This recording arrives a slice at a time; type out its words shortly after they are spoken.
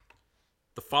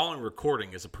The following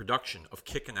recording is a production of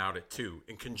Kickin' Out at 2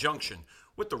 in conjunction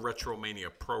with the Re-Do-A-Mania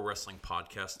Pro Wrestling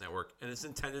Podcast Network and is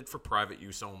intended for private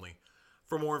use only.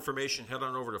 For more information, head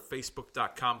on over to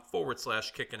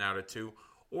facebook.com/Kickin' Out at 2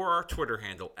 or our Twitter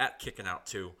handle @Kickin' Out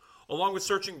 2, along with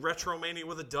searching Retro-Mania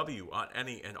with a W on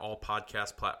any and all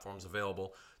podcast platforms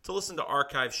available to listen to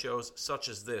archive shows such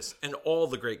as this and all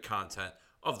the great content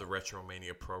of the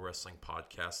Retro-Mania Pro Wrestling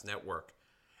Podcast Network.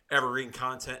 Evergreen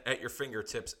content at your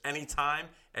fingertips anytime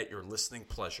at your listening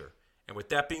pleasure. And with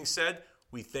that being said,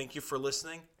 we thank you for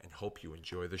listening and hope you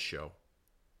enjoy the show.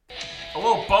 A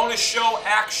little bonus show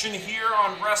action here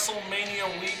on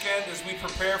WrestleMania weekend as we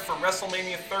prepare for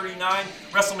WrestleMania 39,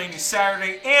 WrestleMania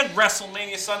Saturday, and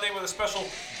WrestleMania Sunday with a special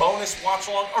bonus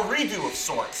watch-along, a redo of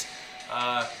sorts.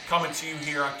 Coming to you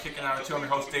here on Kickin' Out at 2. I'm your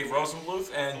host, Dave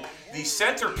Rosenbluth, and the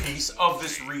centerpiece of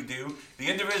this redo, the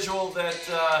individual that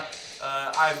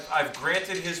I've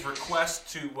granted his request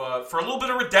to for a little bit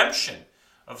of redemption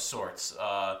of sorts.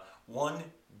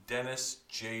 One Dennis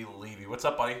J. Levy. What's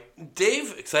up, buddy?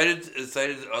 Dave, excited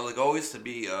like always to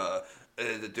be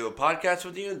to do a podcast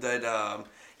with you.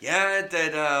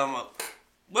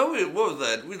 What was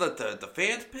that? We let the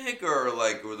fans pick, or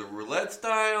the roulette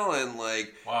style, and wow,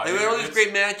 they had all these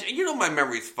great matches. You know my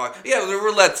memory's fucked. Yeah, the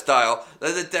roulette style.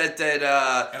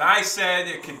 And I said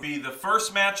it could be the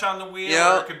first match on the wheel,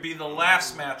 or it could be the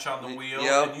last match on the wheel.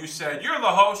 And you said, you're the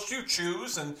host, you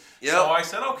choose. And so I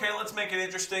said, okay, let's make it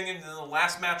interesting. And then the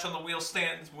last match on the wheel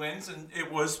wins, and it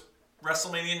was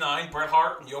WrestleMania 9, Bret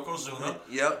Hart and Yokozuna.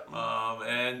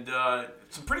 And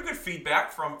some pretty good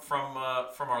feedback from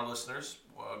our listeners.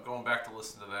 Going back to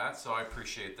listen to that, so I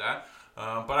appreciate that.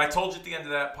 But I told you at the end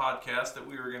of that podcast that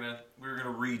we were gonna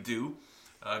redo,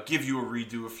 give you a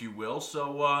redo, if you will.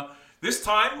 So this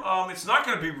time, it's not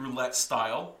going to be roulette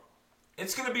style.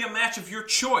 It's going to be a match of your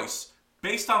choice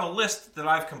based on a list that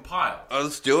I've compiled. Oh,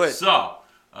 let's do it. So,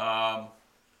 and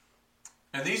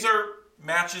these are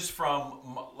matches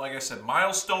from, like I said,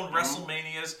 milestone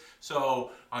WrestleManias.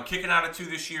 So on Kickin' Out at 2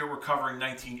 this year, we're covering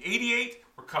 1988.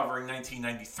 We're covering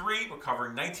 1993, we're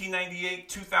covering 1998,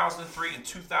 2003, and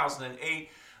 2008.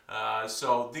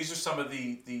 So these are some of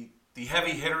the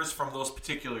heavy hitters from those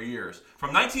particular years.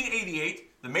 From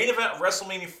 1988, the main event of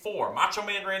WrestleMania 4, Macho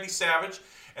Man Randy Savage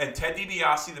and Ted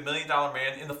DiBiase, the $1 Million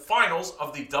Man, in the finals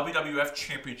of the WWF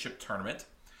Championship Tournament.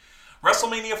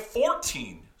 WrestleMania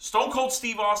 14, Stone Cold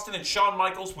Steve Austin and Shawn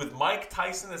Michaels with Mike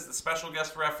Tyson as the special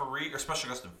guest referee, or special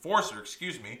guest enforcer,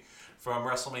 from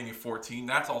WrestleMania 14.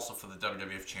 That's also for the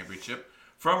WWF Championship.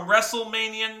 From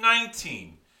WrestleMania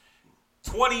 19,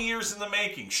 20 years in the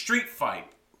making, Street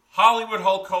Fight, Hollywood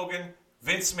Hulk Hogan,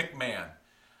 Vince McMahon.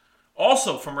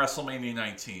 Also from WrestleMania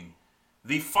 19,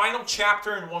 the final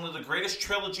chapter in one of the greatest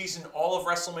trilogies in all of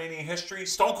WrestleMania history,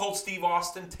 Stone Cold Steve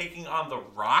Austin taking on The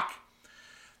Rock.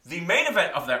 The main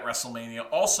event of that WrestleMania,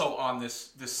 also on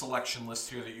this selection list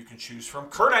here that you can choose from,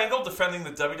 Kurt Angle defending the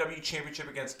WWE Championship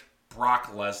against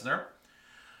Brock Lesnar.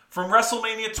 From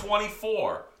WrestleMania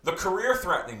 24, the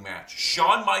career-threatening match,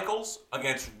 Shawn Michaels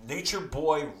against Nature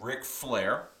Boy Ric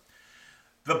Flair.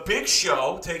 The Big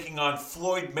Show taking on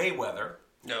Floyd Mayweather.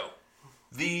 No.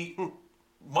 The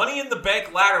Money in the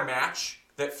Bank ladder match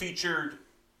that featured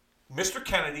Mr.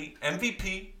 Kennedy,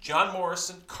 MVP, John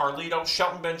Morrison, Carlito,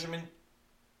 Shelton Benjamin,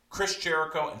 Chris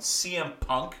Jericho, and CM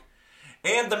Punk.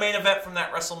 And the main event from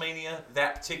that WrestleMania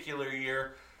that particular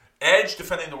year, Edge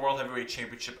defending the World Heavyweight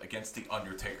Championship against The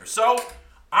Undertaker. So,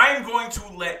 I am going to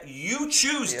let you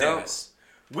choose, Dennis,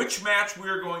 which match we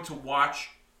are going to watch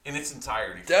in its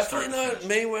entirety. Definitely not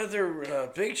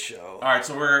Mayweather Big Show. All right,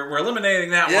 so we're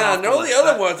eliminating that one. Yeah, no, the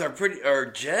other ones are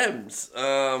gems.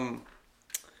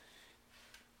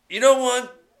 You know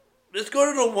what? Let's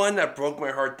go to the one that broke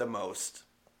my heart the most.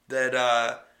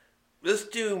 Let's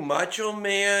do Macho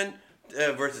Man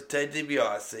versus Ted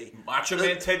DiBiase. Macho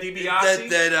Man Ted DiBiase?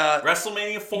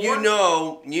 WrestleMania 4?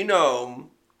 You know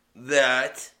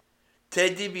that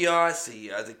Ted DiBiase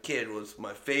as a kid was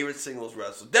my favorite singles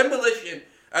wrestler. Demolition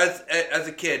as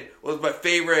a kid was my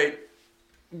favorite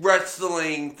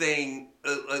wrestling thing.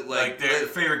 Their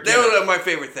favorite They were my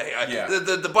favorite thing.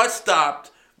 The bus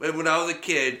stopped when I was a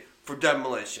kid for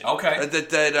Demolition. Okay.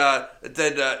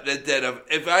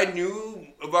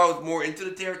 If I was more into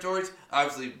the territories,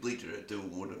 obviously Bleacher at Doom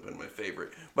would have been my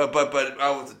favorite. But I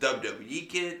was a WWE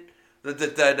kid.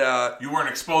 You weren't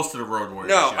exposed to the Road Warriors.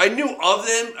 No, I knew of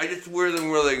them. I just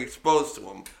wasn't really exposed to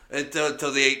them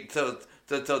until they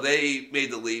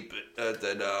made the leap.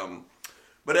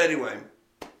 But anyway,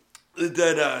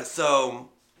 so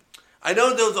I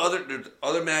know there's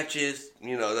other matches.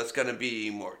 That's gonna be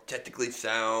more technically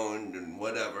sound and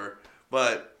whatever.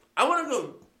 But I want to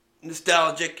go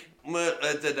nostalgic.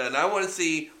 and I want to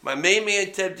see my main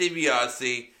man Ted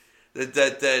DiBiase.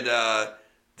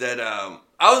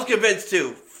 I was convinced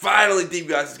too. Finally,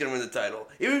 DiBiase is going to win the title,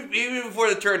 even before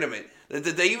the tournament.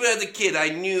 Even as a kid, I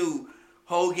knew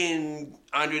Hogan,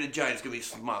 Andre the Giant is going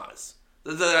to be schmaz.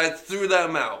 I threw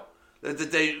them out.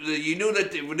 You knew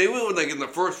that when they went like in the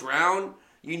first round,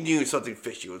 you knew something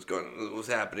fishy was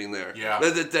happening there. Yeah.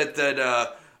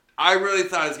 I really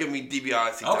thought it was going to be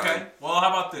DiBiase time. Okay. Well, how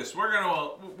about this?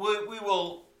 We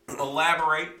will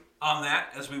elaborate on that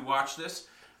as we watch this.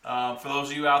 For those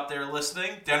of you out there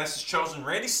listening, Dennis has chosen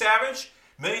Randy Savage,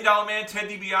 $1 Million Man Ted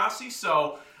DiBiase.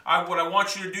 So what I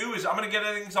want you to do is I'm going to get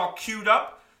things all queued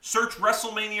up. Search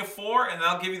WrestleMania 4, and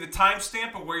I'll give you the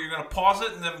timestamp of where you're going to pause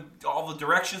it, and then all the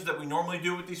directions that we normally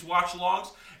do with these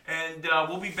watch-alongs. And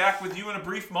we'll be back with you in a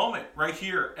brief moment right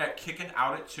here at Kicking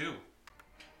Out at 2.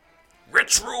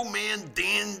 Retro Man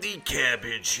Dandy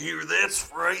Cabbage here,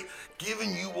 that's right,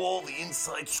 giving you all the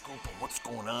inside scoop on what's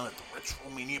going on at the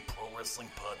Retromania Pro Wrestling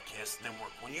Podcast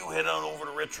Network. When you head on over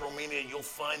to Retromania, you'll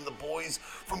find the boys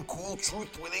from Cool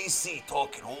Truth with AC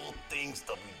talking all things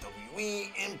WWE,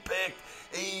 Impact,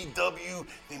 AEW.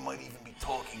 They might even be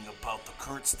talking about the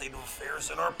current state of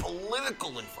affairs in our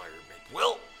political environment.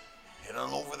 Well, head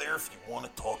on over there if you want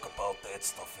to talk about that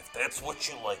stuff, if that's what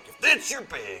you like, if that's your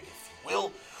bag, if you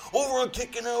will. Over on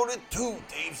Kicking Out at 2,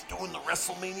 Dave's doing the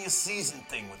WrestleMania season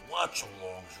thing with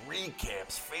watch-alongs,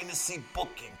 recaps, fantasy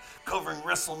booking, covering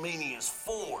WrestleManias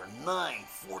 4, 9,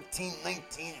 14,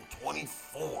 19, and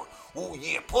 24. Oh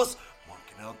yeah, plus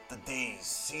marking out the days.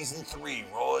 Season 3,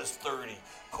 Raw is 30.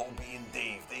 Kobe and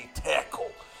Dave, they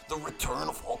tackle the return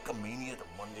of Hulkamania to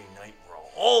Monday Night Raw.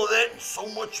 All of that and so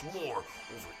much more over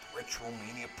at the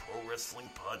Retromania Pro Wrestling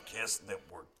Podcast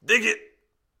Network. Dig it!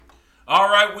 All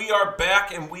right, we are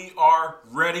back and we are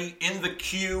ready in the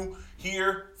queue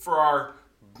here for our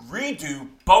redo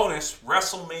bonus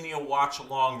WrestleMania watch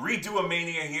along.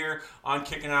 Re-Do-A-Mania here on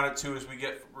Kicking Out at 2 as we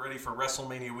get ready for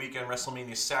WrestleMania weekend,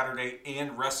 WrestleMania Saturday,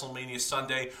 and WrestleMania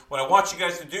Sunday. What I want you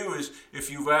guys to do is, if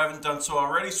you haven't done so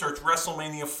already, search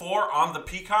WrestleMania 4 on the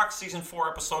Peacock, Season 4,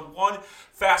 Episode 1.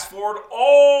 Fast forward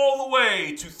all the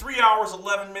way to 3 hours,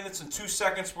 11 minutes, and 2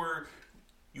 seconds where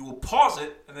you will pause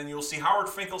it, and then you'll see Howard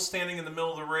Finkel standing in the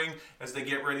middle of the ring as they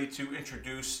get ready to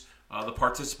introduce the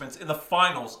participants in the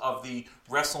finals of the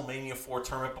WrestleMania 4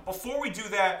 tournament. But before we do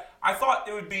that, I thought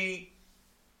it would be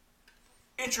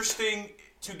interesting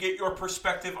to get your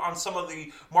perspective on some of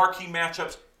the marquee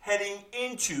matchups heading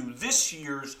into this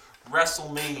year's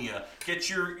WrestleMania. Get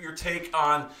your take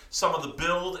on some of the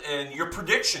build and your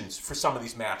predictions for some of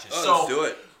these matches. Let's do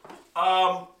it.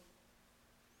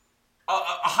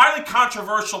 A highly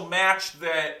controversial match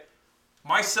that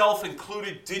myself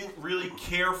included didn't really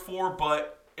care for,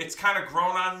 but it's kind of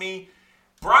grown on me.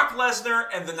 Brock Lesnar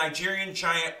and the Nigerian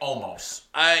Giant Omos.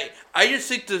 I just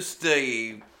think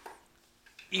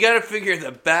you got to figure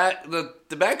the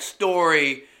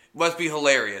backstory must be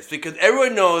hilarious because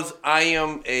everyone knows I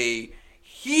am a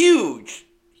huge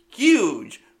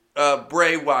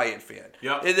Bray Wyatt fan.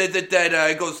 Yep.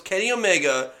 That goes Kenny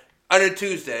Omega on a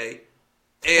Tuesday.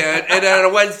 And on a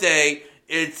Wednesday,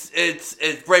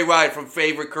 it's Bray Wyatt from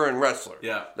favorite current wrestler.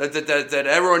 Yeah. That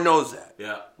everyone knows that.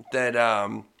 Yeah.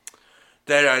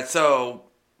 So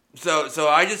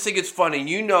I just think it's funny.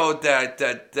 You know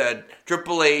that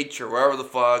Triple H or wherever the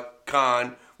fuck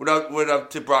Khan went up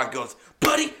to Brock and goes,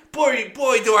 buddy, boy,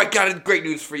 do I got great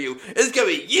news for you. It's gonna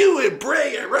be you and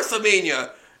Bray at WrestleMania.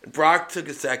 And Brock took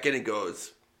a second and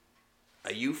goes,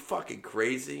 are you fucking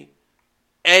crazy?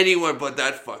 Anyone but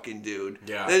that fucking dude.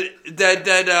 Yeah. I'm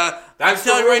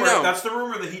telling you right now. That's the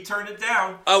rumor that he turned it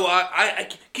down. Oh,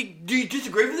 do you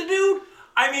disagree with the dude?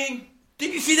 I mean,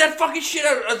 did you see that fucking shit?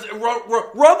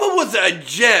 Rumble was a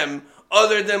gem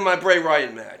other than my Bray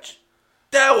Wyatt match.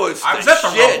 That was I was at the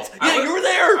shit. Rumble. You were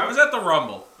there. I was at the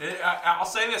Rumble. I'll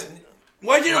say this.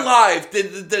 Why did it live?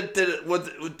 What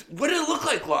did it look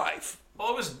like live? Well,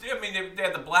 it was, they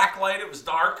had the black light. It was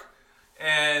dark.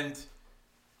 And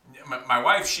my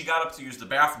wife, she got up to use the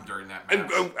bathroom during that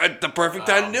match. At the perfect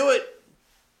time to do it.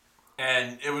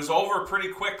 And it was over pretty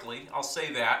quickly, I'll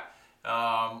say that.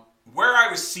 Where I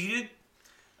was seated,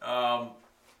 I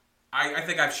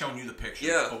think I've shown you the picture.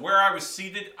 Yeah. But where I was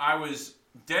seated, I was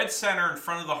dead center in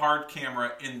front of the hard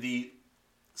camera in the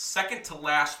second to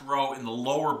last row in the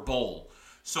lower bowl.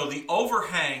 So the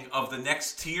overhang of the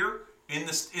next tier in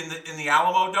the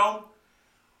Alamo Dome,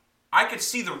 I could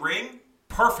see the ring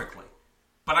perfectly.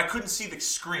 But I couldn't see the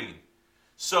screen.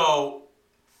 So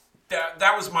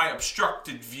that was my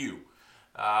obstructed view.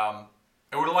 It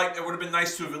would have been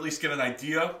nice to have at least get an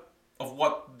idea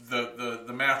what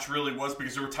the match really was,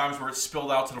 because there were times where it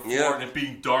spilled out to the floor and it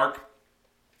being dark.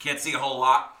 Can't see a whole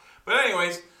lot. But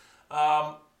anyways,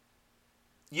 the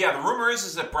rumor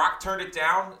is that Brock turned it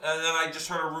down. And then I just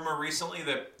heard a rumor recently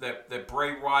that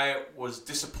Bray Wyatt was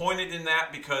disappointed in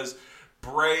that because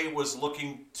Bray was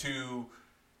looking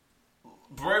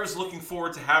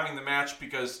forward to having the match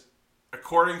because,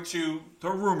 according to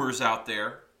the rumors out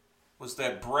there, was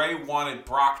that Bray wanted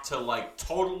Brock to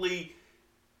totally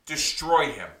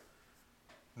destroy him,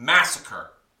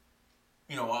 massacre,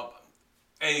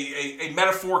 a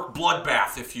metaphoric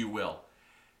bloodbath, if you will,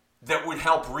 that would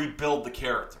help rebuild the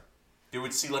character. They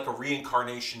would see a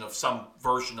reincarnation of some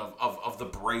version of the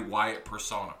Bray Wyatt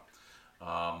persona.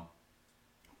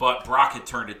 But Brock had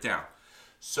turned it down.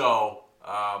 So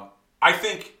I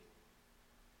think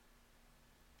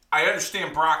I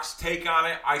understand Brock's take on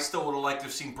it. I still would have liked to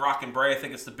have seen Brock and Bray. I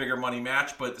think it's the bigger money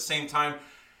match. But at the same time,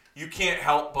 you can't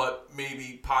help but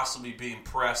possibly be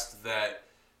impressed that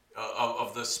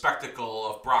of the spectacle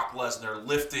of Brock Lesnar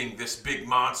lifting this big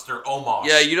monster Omos.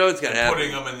 Yeah, you know what's going to happen.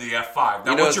 Putting him in the F5.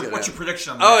 Now, what's your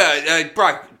prediction on that? Oh, yeah,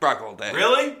 Brock all day.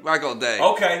 Really? Brock all day.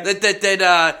 Okay. If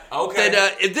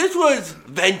this was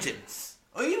Vengeance,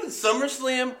 or even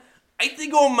SummerSlam, I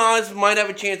think Omos might have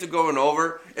a chance of going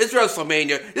over. It's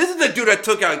WrestleMania. This is the dude that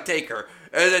took out Taker.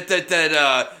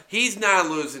 He's not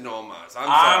losing to Omos.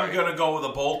 I'm going to go with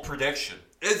a bold prediction.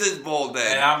 This is bold,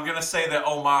 man. And I'm going to say that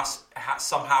Omos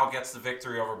somehow gets the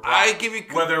victory over Brock.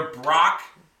 Whether Brock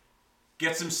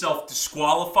gets himself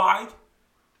disqualified,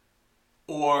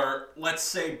 or let's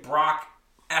say Brock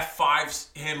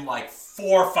F5s him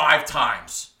 4 or 5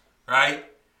 times, right?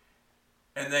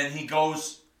 And then he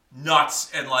goes nuts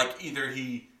and either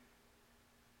he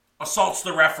assaults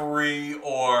the referee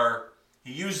or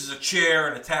he uses a chair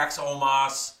and attacks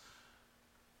Omos.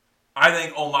 I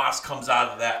think Omos comes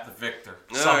out of that the victor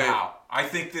somehow. Right. I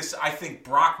think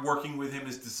Brock working with him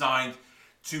is designed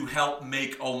to help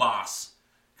make Omos,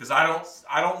 because I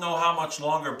don't know how much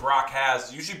longer Brock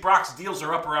has. Usually Brock's deals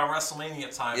are up around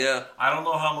WrestleMania time. Yeah. I don't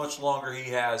know how much longer he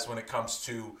has when it comes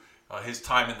to his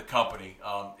time in the company.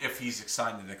 If he's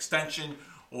signed an extension,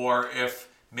 or if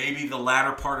maybe the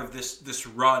latter part of this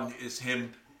run is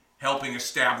him helping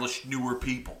establish newer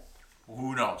people.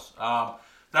 Who knows?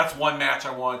 That's one match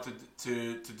I wanted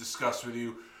to discuss with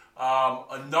you.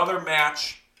 Another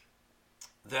match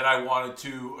that I wanted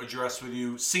to address with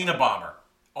you, Cena Bomber,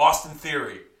 Austin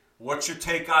Theory. What's your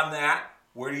take on that?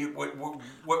 Where do you?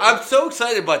 What I'm so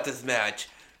excited about this match.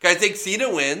 I think Cena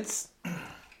wins.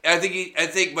 I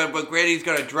think, but Grady's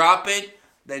gonna drop it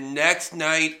the next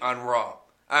night on Raw.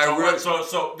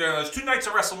 So there's 2 nights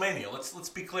of WrestleMania. Let's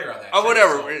be clear on that. Oh,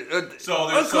 whatever. That's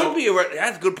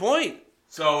a good point.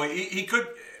 So he could.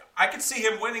 I could see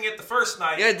him winning it the first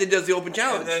night. Yeah, then he does the Open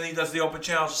Challenge. And then he does the Open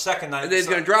Challenge the second night. And then he's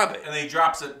going to drop it. And then he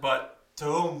drops it, but to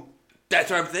whom?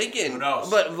 That's what I'm thinking. Who knows?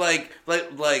 But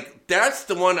that's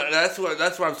the one. That's what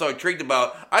I'm so intrigued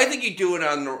about. I think you do it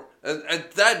on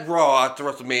that Raw after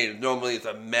WrestleMania. Normally, it's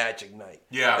a magic night.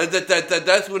 Yeah.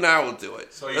 That's when I will do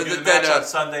it. So you do the match on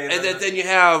Sunday, and then you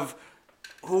have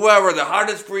whoever the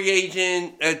hardest free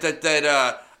agent.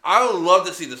 I would love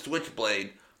to see the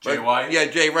Switchblade. Jay White? Yeah,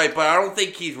 Jay White, but I don't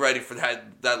think he's ready for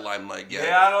that limelight yet.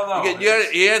 Yeah, I don't know.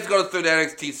 He has to go through the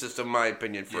NXT system, in my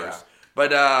opinion, first. Yeah.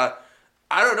 But I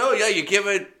don't know. Yeah, you give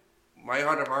it my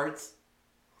heart of hearts.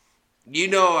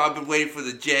 I've been waiting for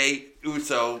the Jay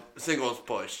Uso singles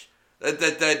push. You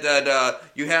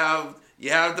have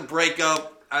the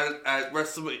breakup at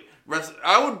WrestleMania.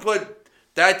 I would put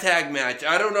that tag match.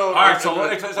 I don't know. All right, so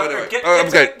get the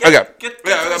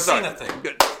Cena thing.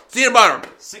 Good. Cena bottom.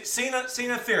 Cena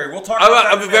Theory. We'll talk about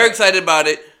that. I'm very excited about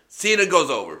it. Cena goes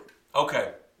over.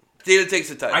 Okay. Cena takes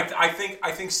the title. I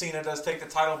think Cena does take the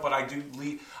title, but I do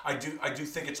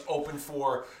think it's open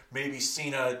for maybe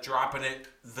Cena dropping it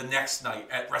the next night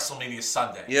at WrestleMania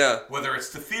Sunday. Yeah. Whether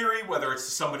it's to Theory, whether it's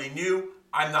to somebody new,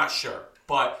 I'm not sure.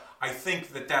 But I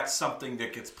think that's something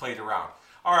that gets played around.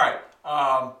 All right.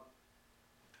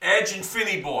 Edge and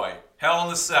Finny Boy. Hell in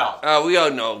the Cell. We all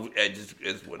know Edge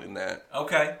is winning that.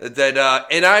 Okay.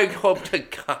 And I hope to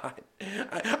God.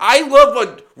 I love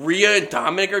what Rhea and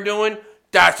Dominic are doing.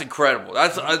 That's incredible.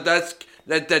 That's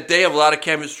that they have a lot of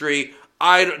chemistry.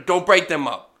 Don't break them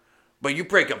up, but you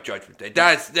break up Judgment Day.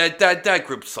 That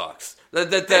group sucks. They've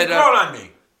grown on me.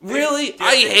 Really?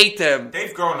 I hate them.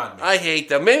 They've grown on me. I hate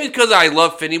them. Maybe because I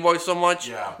love Finny Boy so much.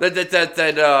 Yeah.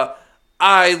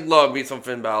 I love me some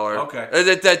Finn Balor. Okay.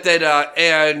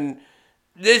 And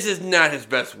this is not his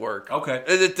best work. Okay.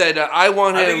 I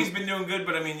want him. I think he's been doing good,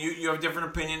 but you have a different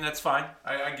opinion. That's fine.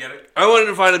 I get it. I wanted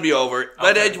to finally be over.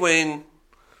 Let Edge win.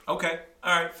 Okay.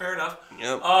 All right. Fair enough.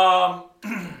 Yep.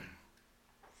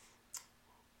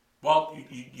 Well,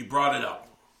 you brought it up.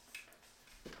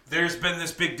 There's been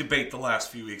this big debate the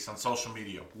last few weeks on social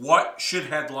media. What should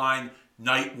headline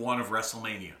night 1 of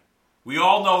WrestleMania? We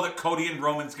all know that Cody and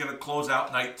Roman's going to close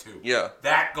out night 2. Yeah.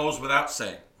 That goes without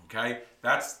saying, okay?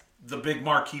 That's the big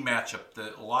marquee matchup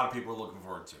that a lot of people are looking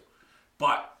forward to.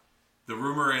 But the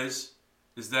rumor is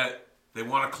that they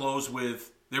want to close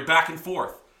with, they're back and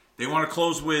forth. They want to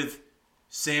close with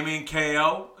Sami and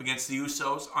KO against the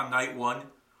Usos on night 1,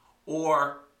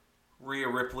 or Rhea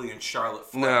Ripley and Charlotte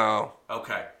Flair. No.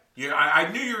 Okay. I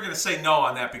knew you were going to say no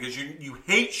on that because you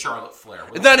hate Charlotte Flair.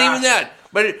 It's not even that.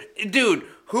 But, dude,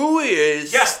 who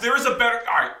is... Yes, there is a better...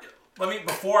 All right, let me...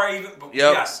 Before I even... Yep.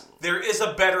 Yes, there is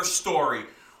a better story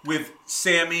with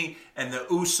Sami and the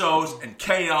Usos and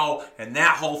KO and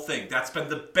that whole thing. That's been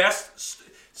the best...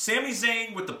 Sami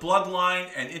Zayn with the bloodline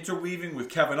and interweaving with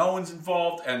Kevin Owens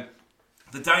involved and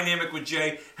the dynamic with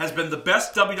Jay has been the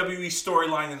best WWE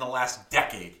storyline in the last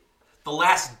decade. The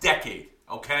last decade,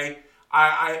 okay?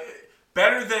 I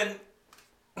better than...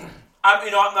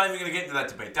 I'm not even going to get into that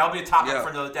debate. That'll be a topic for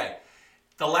another day.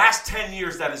 The last 10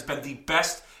 years, that has been the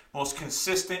best, most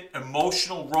consistent,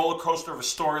 emotional roller coaster of a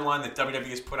storyline that WWE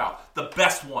has put out. The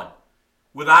best one,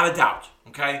 without a doubt,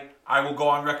 okay? I will go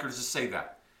on record to say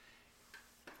that.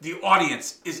 The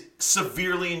audience is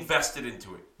severely invested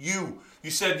into it. You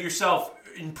said yourself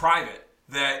in private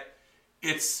that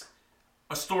it's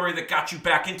a story that got you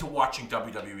back into watching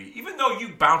WWE. Even though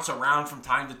you bounce around from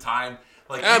time to time.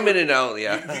 Like I'm in and out,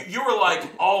 yeah. You were like,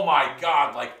 oh my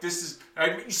God, like this is...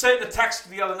 You said in the text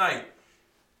the other night,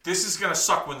 this is going to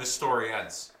suck when this story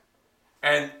ends.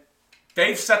 And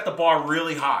they've set the bar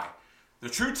really high. The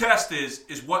true test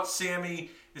is what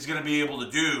Sami is going to be able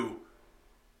to do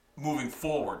moving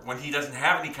forward when he doesn't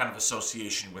have any kind of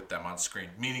association with them on screen,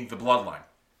 meaning the bloodline.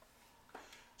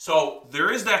 So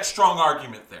there is that strong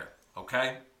argument there,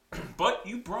 okay? But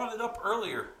you brought it up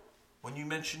earlier when you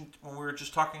mentioned, when we were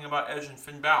just talking about Edge and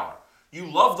Finn Balor.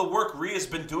 You love the work Rhea's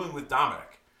been doing with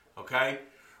Dominic, okay?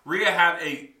 Rhea had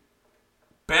a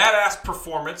badass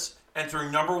performance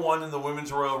entering number 1 in the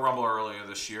Women's Royal Rumble earlier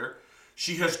this year.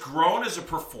 She has grown as a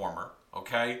performer,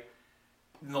 okay,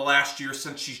 in the last year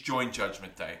since she's joined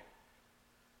Judgment Day.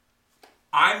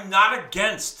 I'm not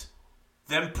against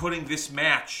them putting this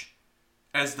match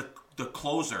as the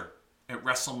closer at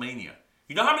WrestleMania.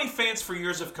 You know how many fans for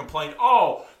years have complained,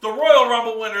 oh, the Royal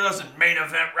Rumble winner doesn't main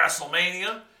event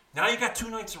WrestleMania? Now you got 2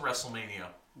 nights of WrestleMania.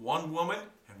 1 woman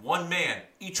and 1 man,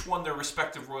 each won their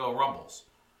respective Royal Rumbles.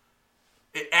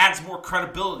 It adds more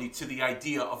credibility to the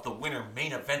idea of the winner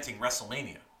main eventing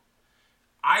WrestleMania.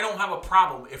 I don't have a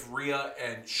problem if Rhea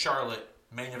and Charlotte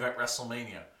main event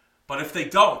WrestleMania. But if they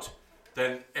don't,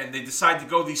 then and they decide to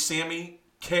go the Sami,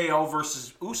 KO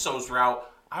versus Usos route,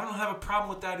 I don't have a problem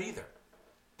with that either.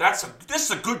 This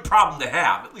is a good problem to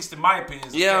have, at least in my opinion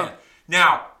as a fan.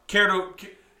 Now, care to...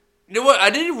 You know what? I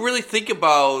didn't really think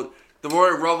about the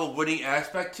Royal Rumble winning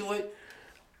aspect to it.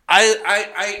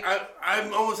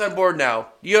 I'm almost on board now.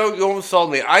 You almost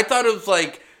sold me. I thought it was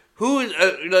like, who is...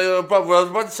 what I was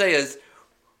about to say is,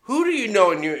 who do you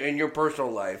know in your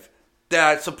personal life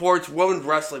that supports women's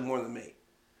wrestling more than me?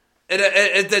 And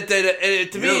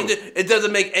to me, it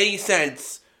doesn't make any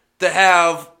sense to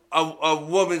have a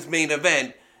women's main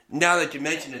event. Now that you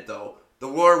mention it, though, the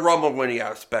Royal Rumble winning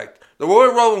aspect, the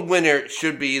Royal Rumble winner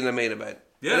should be in the main event.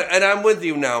 Yeah, and I'm with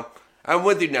you now. I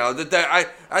thought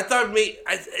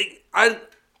I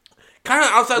kind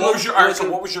of outside.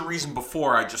 What was your reason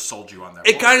before I just sold you on that?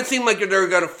 It kind of seemed like they were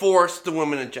going to force the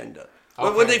women agenda.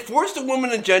 Okay. When they forced the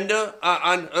women agenda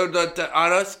on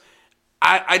us,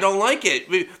 I don't like it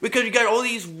because you got all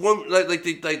these women like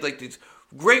these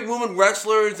great women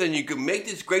wrestlers, and you can make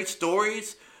these great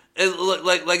stories. And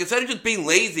like instead of just being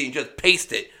lazy and just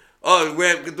paste it. Oh, we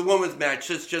have the women's match.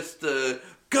 Just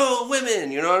go women.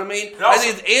 You know what I mean? I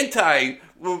think it's anti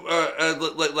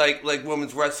like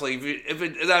women's wrestling. If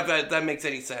that makes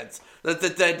any sense.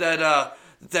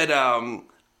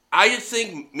 I just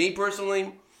think, me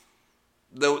personally,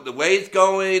 the way it's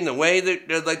going, the way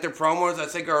that like their promos, I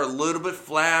think are a little bit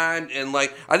flat, and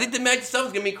like I think the match itself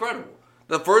is gonna be incredible.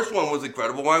 The first one was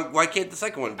incredible. Why can't the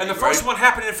second one be? And the first one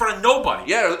happened in front of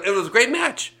nobody. Yeah, it was a great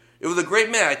match. It was a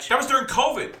great match. That was during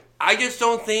COVID. I just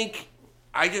don't think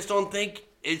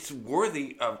it's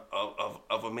worthy of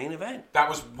a main event. That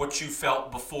was what you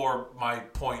felt before my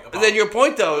point about. And then your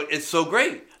point though is so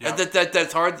great. Yeah.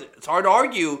 That's hard. It's hard to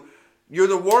argue. You're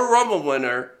the Royal Rumble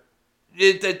winner.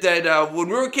 When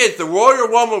we were kids, the Royal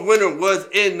Rumble winner was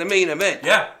in the main event.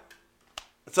 Yeah.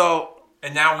 So.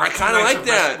 And now I kind of like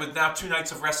that. With now 2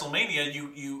 nights of WrestleMania,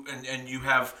 you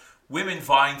have women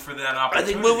vying for that I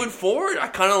opportunity. think moving forward, I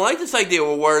kind of like this idea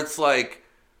where it's like,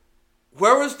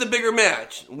 where was the bigger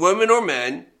match, women or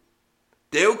men?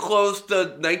 They'll close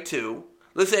the night 2.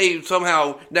 Let's say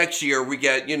somehow next year we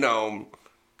get,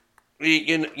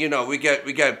 we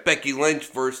get Becky Lynch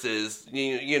versus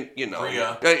Rhea.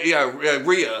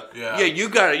 Rhea. Yeah. You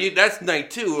got it. That's night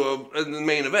 2 of the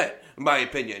main event, in my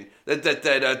opinion. Then you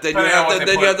have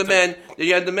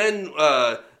the men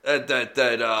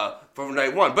from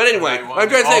night 1. But anyway, I'm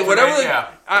trying to say whatever.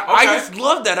 I just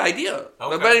love that idea.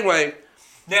 Okay. But anyway,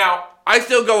 now I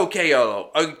still go with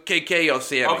KO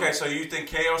Sammy. Okay, so you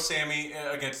think KO Sammy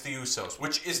against the Usos,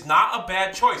 which is not a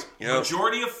bad choice. Yep.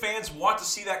 Majority of fans want to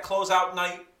see that closeout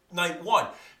night 1,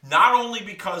 not only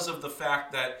because of the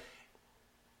fact that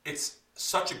it's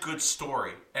such a good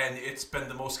story and it's been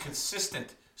the most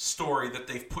consistent story that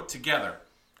they've put together,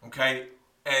 okay,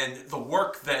 and the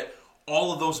work that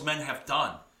all of those men have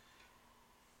done,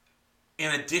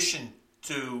 in addition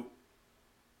to,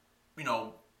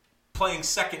 playing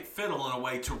second fiddle in a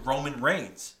way to Roman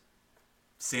Reigns,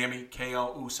 Sammy,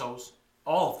 KO, Usos,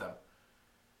 all of them.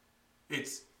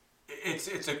 It's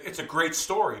a great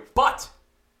story, but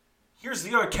here's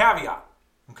the other caveat,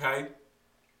 okay?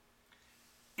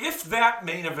 If that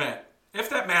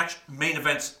match main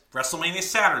events WrestleMania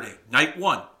Saturday, night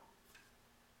 1,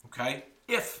 okay?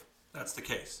 If that's the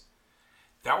case,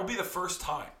 that will be the first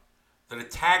time that a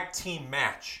tag team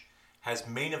match has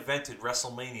main evented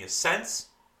WrestleMania since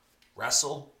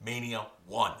WrestleMania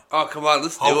 1. Oh, come on,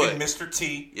 let's do Hogan, it. Mr.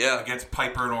 T against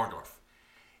Piper and Orndorff.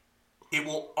 It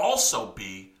will also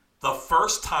be the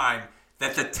first time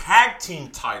that the tag team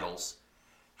titles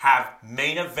have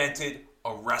main evented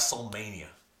a WrestleMania.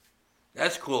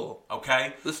 That's cool.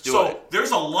 Okay? Let's do it. So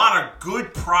there's a lot of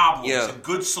good problems and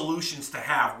good solutions to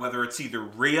have, whether it's either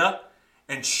Rhea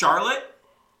and Charlotte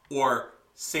or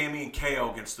Sammy and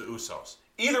KO against the Usos.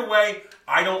 Either way,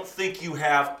 I don't think you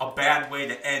have a bad way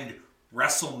to end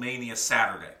WrestleMania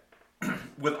Saturday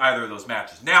with either of those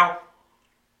matches. Now,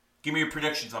 give me your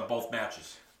predictions on both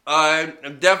matches.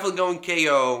 I'm definitely going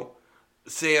KO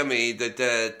Sammy to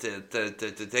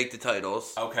take the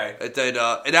titles. Okay.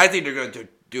 And I think they're going to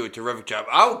do a terrific job.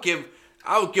 I would give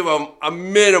them a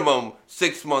minimum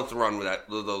 6 months run with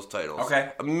those titles.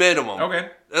 Okay. A minimum. Okay.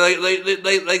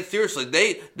 Like seriously,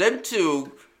 them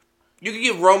two. You can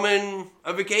give Roman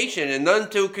a vacation, and them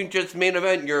two can just main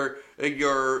event your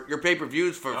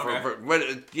pay-per-views for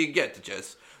you get the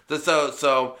gist.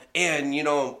 So and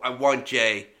I want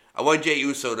Jey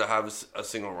Uso to have a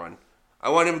single run. I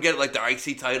want him to get like the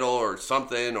IC title or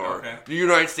something, or the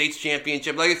United States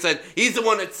Championship. Like I said, he's the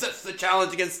one that sets the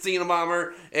challenge against Cena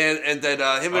Bomber, and then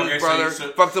him and his brother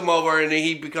fucks him over, and then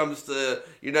he becomes the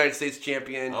United States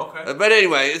champion. Okay. But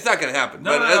anyway, it's not going to happen.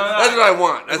 No, that's what I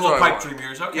want. That's what I want. Pipe dream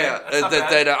years. Okay. Yeah. That's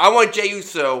not bad. I want Jey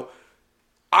Uso.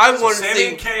 I want to see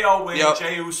Sammy and KO win.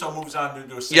 Jey Uso moves on to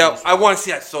do a singles. Yep. I want to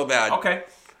see that so bad. Okay.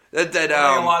 I think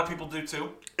a lot of people do too.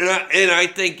 And I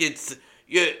think it's.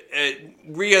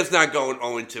 Rhea's not going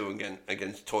 0-2 again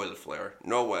against Toilet Flair.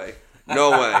 No way.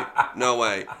 No way.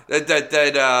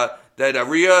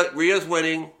 Rhea's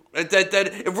winning.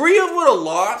 If Rhea would have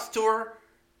lost to her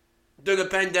during the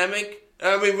pandemic,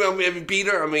 beat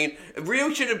her. If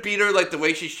Rhea should have beat her like the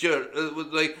way she should.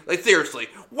 Like seriously,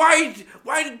 why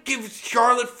give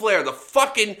Charlotte Flair the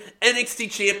fucking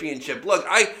NXT Championship? Look, do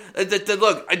I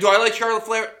like Charlotte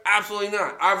Flair? Absolutely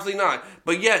not. Obviously not.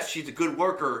 But yes, she's a good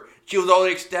worker. She was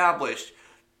already established.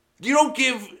 You don't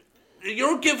give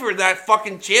her that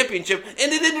fucking championship,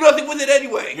 and they did nothing with it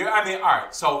anyway. All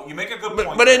right. So you make a good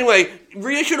point. But anyway,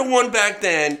 Rhea should have won back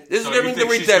then. This is the redemption.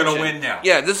 She's going to win now?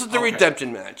 Yeah, this is the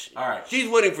redemption match. All right, she's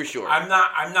winning for sure. I'm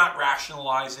not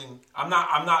rationalizing. I'm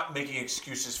not making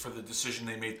excuses for the decision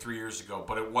they made 3 years ago.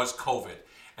 But it was COVID,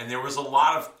 and there was a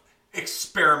lot of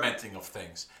experimenting of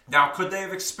things. Now, could they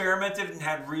have experimented and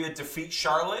had Rhea defeat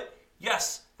Charlotte?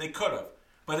 Yes, they could have.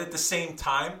 But at the same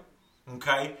time,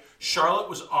 okay, Charlotte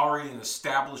was already an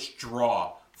established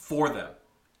draw for them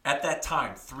at that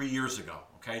time 3 years ago.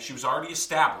 Okay, she was already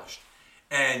established.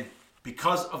 And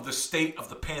because of the state of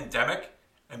the pandemic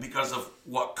and because of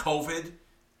what COVID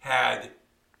had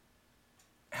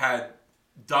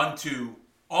done to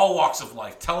all walks of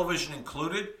life, television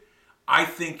included, I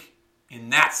think in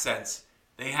that sense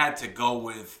they had to go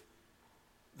with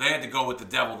the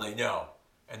devil they know,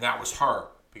 and that was her,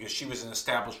 because she was an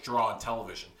established draw on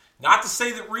television. Not to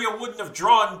say that Rhea wouldn't have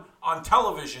drawn on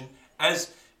television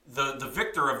as the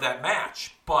victor of that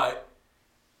match, but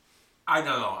I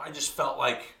don't know. I just felt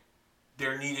like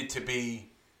there needed to be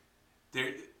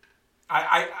there.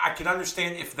 I can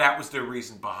understand if that was their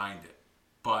reason behind it,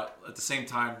 but at the same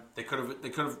time, they could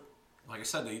have like I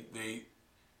said, they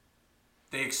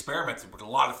experimented with a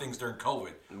lot of things during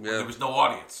COVID. When there was no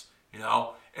audience,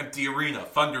 empty arena,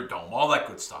 Thunderdome, all that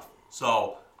good stuff.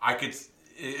 So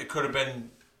it could have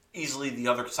been easily the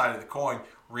other side of the coin,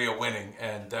 Rhea winning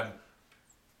and them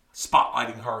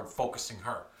spotlighting her and focusing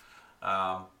her.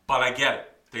 But I get it.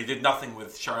 They did nothing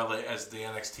with Charlotte as the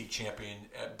NXT champion,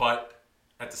 but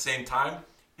at the same time,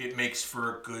 it makes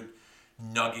for a good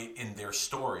nugget in their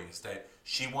stories that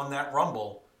she won that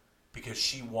Rumble because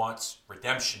she wants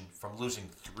redemption from losing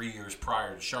 3 years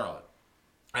prior to Charlotte.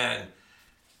 And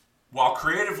while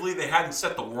creatively they hadn't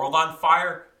set the world on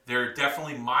fire, they're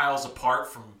definitely miles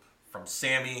apart from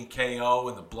Sammy and KO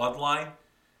and the Bloodline.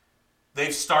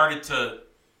 They've started to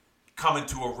come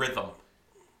into a rhythm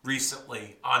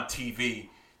recently on TV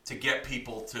to get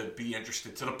people to be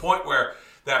interested, to the point where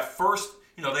that first,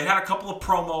 they had a couple of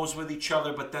promos with each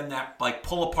other, but then that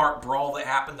pull apart brawl that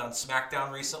happened on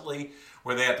SmackDown recently,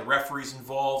 where they had the referees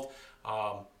involved,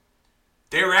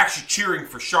 they were actually cheering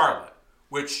for Charlotte,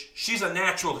 which she's a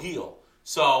natural heel.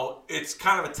 So it's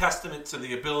kind of a testament to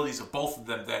the abilities of both of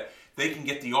them that they can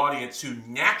get the audience who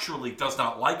naturally does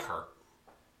not like her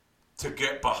to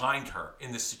get behind her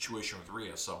in this situation with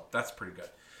Rhea. So that's pretty good.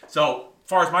 So as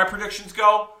far as my predictions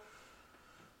go,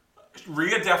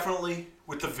 Rhea definitely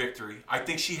with the victory. I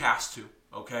think she has to,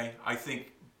 okay? I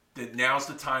think that now's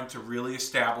the time to really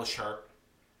establish her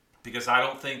because I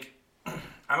don't think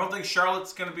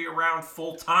Charlotte's going to be around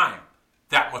full time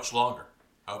that much longer,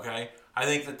 okay? I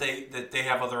think that they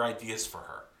have other ideas for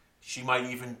her. She might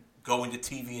even go into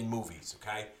TV and movies,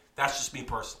 okay? That's just me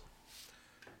personally.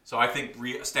 So I think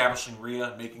establishing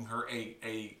Rhea, making her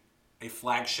a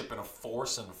flagship and a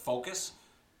force and a focus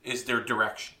is their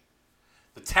direction.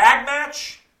 The tag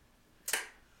match,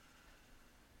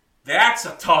 that's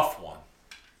a tough one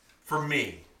for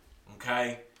me,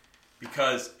 okay?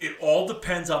 Because it all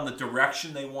depends on the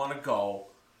direction they want to go.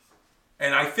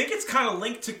 And I think it's kind of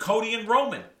linked to Cody and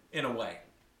Roman in a way.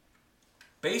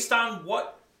 Based on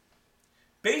what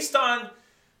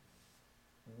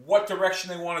direction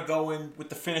they want to go in with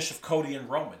the finish of Cody and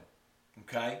Roman,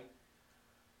 okay?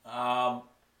 I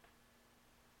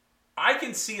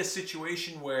can see a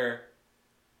situation where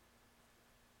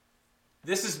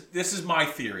this is my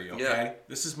theory, okay? Yeah.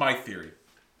 This is my theory.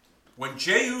 When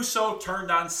Jey Uso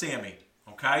turned on Sammy,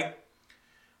 okay?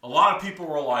 A lot of people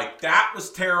were like, that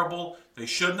was terrible. They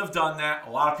shouldn't have done that. A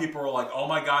lot of people were like, oh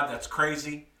my God, that's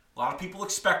crazy. A lot of people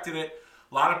expected it.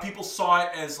 A lot of people saw it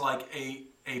as like a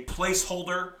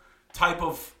placeholder type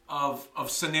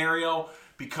of scenario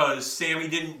because Sammy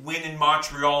didn't win in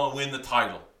Montreal and win the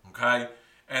title, okay?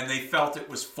 And they felt it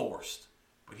was forced.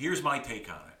 But here's my take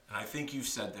on it. And I think you've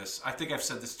said this. I think I've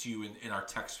said this to you in our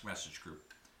text message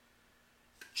group.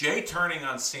 Jay turning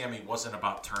on Sammy wasn't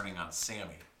about turning on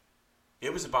Sammy.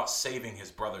 It was about saving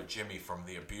his brother Jimmy from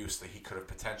the abuse that he could have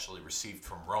potentially received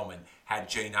from Roman had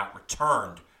Jay not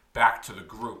returned back to the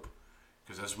group.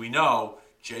 Because as we know,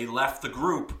 Jay left the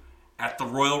group at the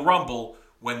Royal Rumble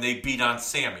when they beat on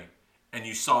Sammy. And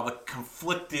you saw the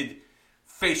conflicted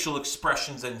facial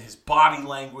expressions and his body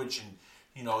language. And,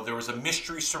 there was a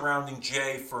mystery surrounding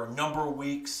Jay for a number of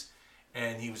weeks.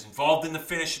 And he was involved in the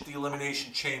finish at the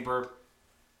Elimination Chamber.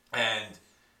 And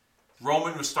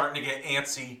Roman was starting to get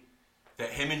antsy that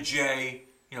him and Jay,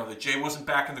 that Jay wasn't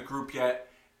back in the group yet.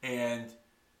 And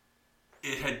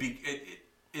it had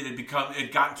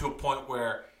gotten to a point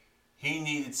where he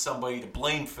needed somebody to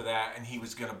blame for that, and he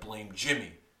was going to blame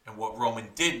Jimmy. And what Roman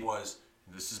did was,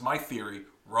 and this is my theory,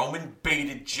 Roman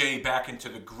baited Jay back into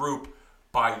the group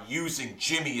by using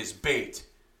Jimmy as bait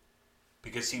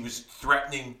because he was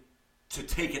threatening to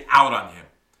take it out on him.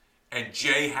 And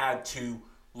Jay had to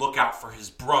look out for his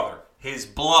brother, his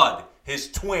blood, his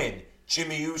twin,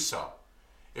 Jimmy Uso.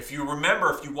 If you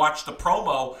remember, if you watched the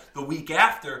promo the week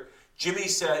after, Jay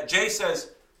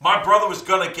says, my brother was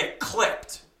going to get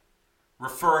clipped,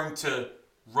 referring to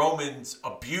Roman's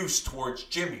abuse towards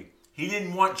Jimmy. He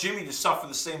didn't want Jimmy to suffer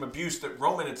the same abuse that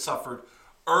Roman had suffered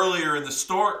earlier in the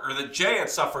story, or that Jay had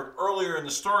suffered earlier in the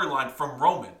storyline from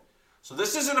Roman. So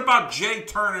this isn't about Jay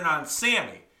turning on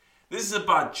Sammy. This is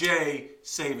about Jay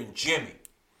saving Jimmy.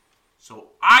 So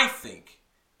I think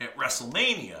at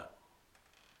WrestleMania,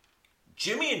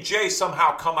 Jimmy and Jay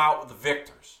somehow come out with the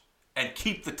victors and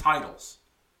keep the titles.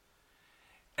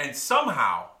 And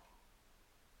somehow,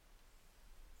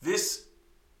 based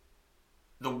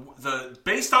on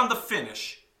the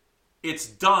finish, it's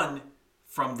done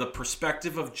from the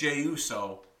perspective of Jey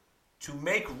Uso to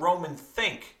make Roman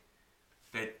think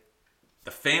that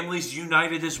the family's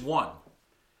united as one.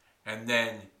 And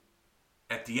then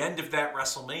at the end of that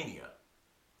WrestleMania,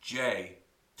 Jay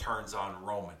turns on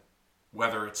Roman.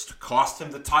 whether it's to cost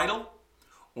him the title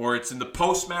or it's in the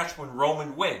post-match when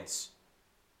Roman wins,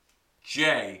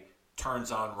 Jay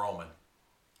turns on Roman.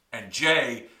 And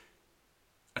Jay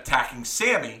attacking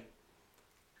Sami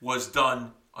was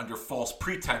done under false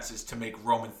pretenses to make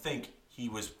Roman think he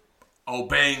was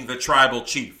obeying the tribal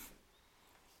chief.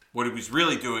 What he was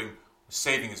really doing was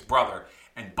saving his brother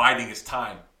and biding his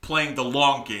time, playing the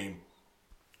long game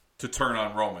to turn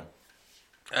on Roman.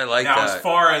 I like that. Now, as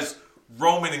far as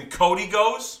Roman and Cody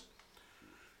goes,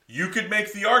 you could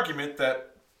make the argument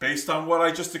that, based on what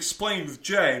I just explained with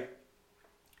Jay,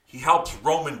 he helps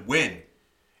Roman win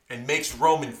and makes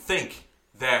Roman think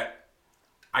that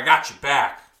I got you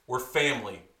back. We're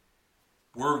family.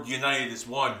 We're united as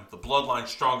one. The bloodline's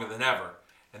stronger than ever.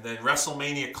 And then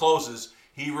WrestleMania closes.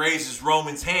 He raises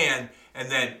Roman's hand, and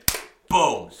then,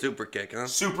 boom. Super kick, huh?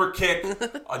 Super kick,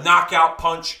 a knockout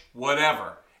punch,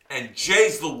 whatever. And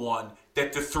Jay's the one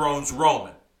that dethrones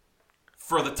Roman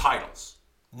for the titles,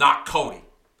 not Cody.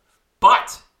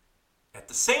 But, at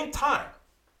the same time,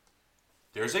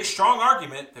 there's a strong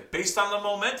argument that based on the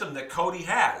momentum that Cody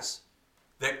has,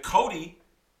 that Cody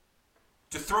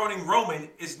dethroning Roman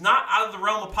is not out of the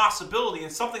realm of possibility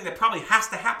and something that probably has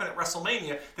to happen at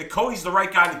WrestleMania, that Cody's the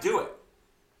right guy to do it.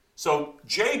 So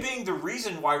Jay being the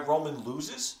reason why Roman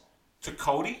loses to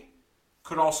Cody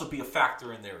could also be a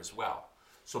factor in there as well.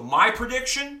 So my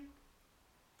prediction,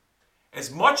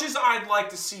 as much as I'd like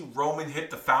to see Roman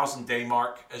hit the 1,000-day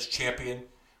mark as champion,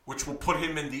 which will put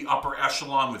him in the upper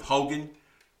echelon with Hogan,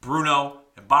 Bruno,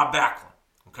 and Bob Backlund,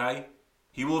 okay?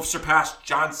 He will have surpassed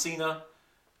John Cena,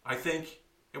 I think,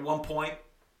 at one point.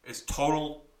 It's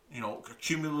total,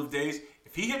 cumulative days.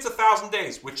 If he hits 1,000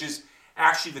 days, which is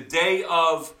actually the day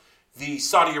of the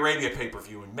Saudi Arabia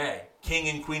pay-per-view in May, King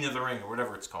and Queen of the Ring, or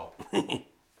whatever it's called,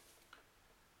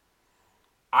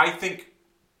 I think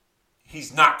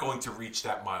he's not going to reach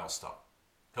that milestone.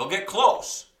 He'll get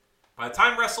close. By the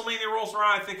time WrestleMania rolls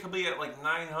around, I think he'll be at like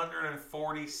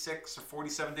 946 or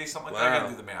 47 days, something like that. I got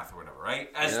to do the math or whatever, right?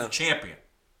 As the champion.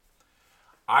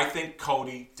 I think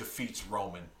Cody defeats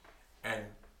Roman and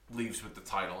leaves with the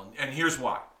title. And here's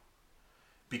why.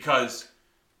 Because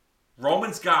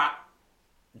Roman's got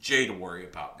Jay to worry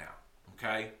about now,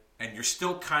 okay? And you're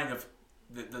still kind of...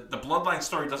 The Bloodline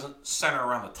story doesn't center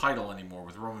around the title anymore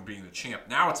with Roman being the champ.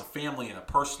 Now it's a family and a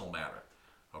personal matter,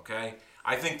 okay?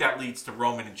 I think that leads to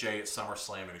Roman and Jay at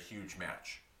SummerSlam in a huge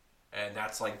match. And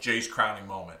that's like Jay's crowning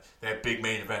moment. That big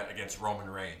main event against Roman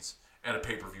Reigns at a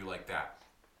pay-per-view like that.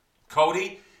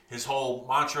 Cody, his whole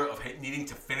mantra of needing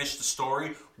to finish the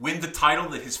story, win the title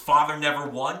that his father never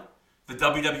won, the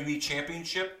WWE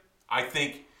Championship, I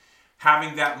think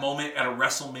having that moment at a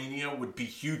WrestleMania would be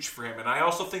huge for him. And I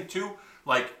also think, too,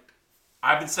 like,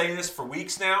 I've been saying this for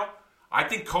weeks now, I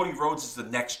think Cody Rhodes is the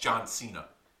next John Cena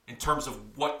in terms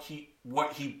of what he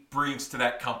brings to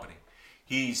that company.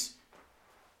 He's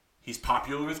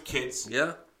popular with kids.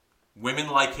 Yeah. Women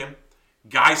like him.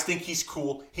 Guys think he's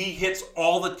cool. He checks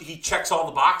all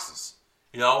the boxes.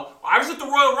 I was at the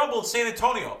Royal Rumble in San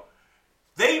Antonio.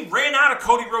 They ran out of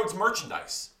Cody Rhodes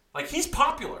merchandise. Like, he's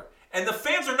popular. And the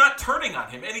fans are not turning on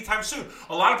him anytime soon.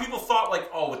 A lot of people thought,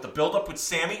 like, with the build-up with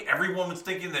Sami, everyone was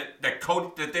thinking that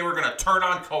they were going to turn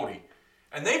on Cody.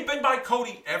 And they've been by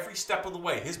Cody every step of the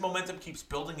way. His momentum keeps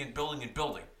building and building and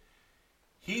building.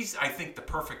 He's, I think, the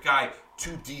perfect guy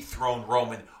to dethrone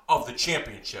Roman of the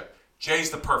championship.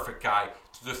 Jay's the perfect guy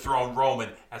to dethrone Roman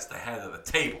as the head of the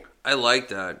table. I like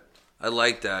that.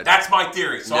 That's my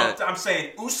theory. So yeah. I'm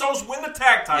saying Usos win the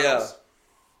tag titles.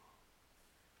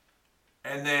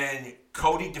 Yeah. And then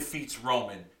Cody defeats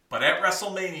Roman. But at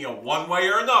WrestleMania, one way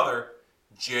or another,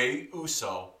 Jay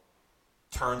Uso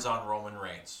turns on Roman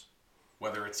Reigns.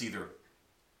 Whether it's either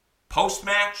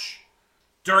post-match,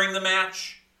 during the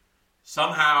match,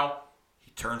 somehow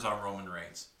he turns on Roman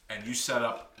Reigns. And you set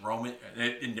up Roman,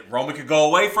 and Roman could go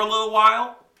away for a little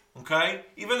while, okay?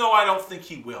 Even though I don't think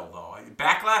he will, though.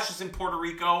 Backlash is in Puerto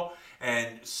Rico, and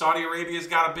Saudi Arabia's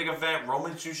got a big event.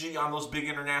 Roman's usually on those big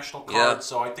international cards,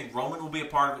 so I think Roman will be a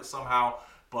part of it somehow.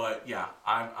 But, yeah,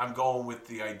 I'm going with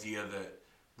the idea that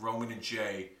Roman and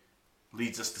Jay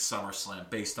leads us to SummerSlam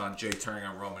based on Jay turning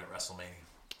on Roman at WrestleMania.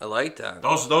 I like that.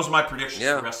 Those are my predictions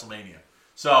for WrestleMania.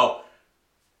 So,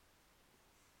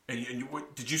 and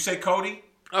did you say Cody?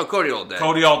 Oh, Cody all day.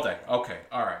 Cody all day. Okay,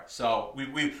 all right. So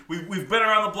we've been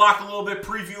around the block a little bit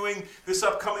previewing this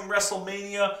upcoming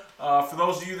WrestleMania. For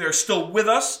those of you that are still with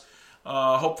us,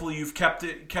 hopefully you've kept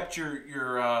your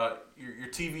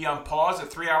TV on pause at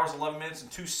 3 hours 11 minutes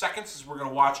and 2 seconds as we're going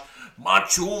to watch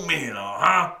Macho Man,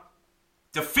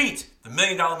 defeat the $1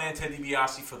 Million Man Ted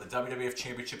DiBiase for the WWF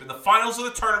Championship in the finals of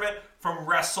the tournament from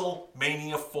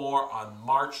WrestleMania 4 on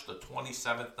March the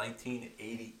 27th,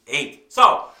 1988.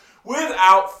 So,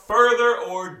 without further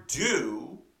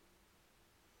ado,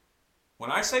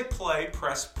 when I say play,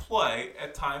 press play.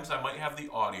 At times, I might have the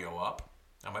audio up.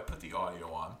 I might put the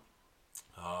audio on.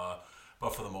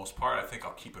 But for the most part, I think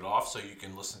I'll keep it off so you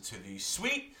can listen to the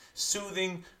sweet,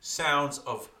 soothing sounds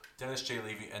of Dennis J.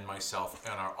 Levy and myself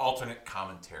and our alternate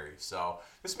commentary. So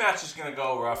this match is going to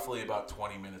go roughly about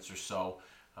 20 minutes or so.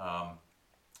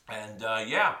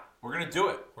 Yeah, we're going to do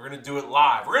it. We're going to do it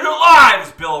live. We're going to do it live!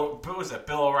 It's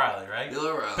Bill O'Reilly, right? Bill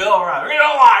O'Reilly. Bill O'Reilly. We're going to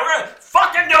do it live. We're going to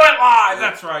fucking do it live!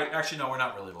 That's right. Actually, no, we're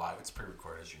not really live. It's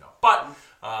pre-recorded, as you know. But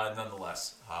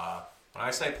nonetheless, when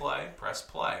I say play, press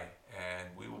play. And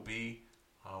we will be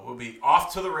we'll be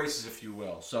off to the races, if you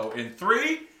will. So in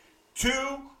 3, 2,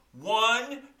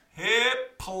 1,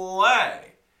 hit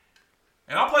play.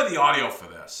 And I'll play the audio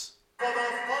for this. For the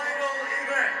final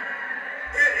event,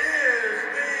 it is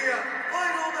the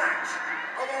final match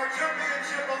of our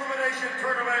Championship Elimination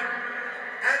Tournament,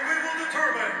 and we will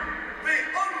determine the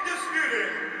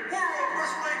undisputed World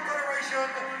Wrestling Federation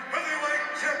Heavyweight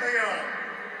Champion.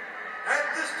 At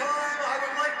this time, I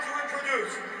would like to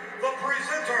introduce the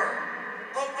presenter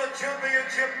of the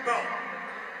championship belt.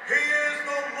 He is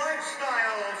the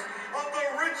lifestyles of the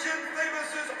rich and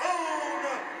famous's own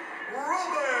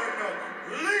Robin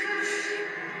Leach.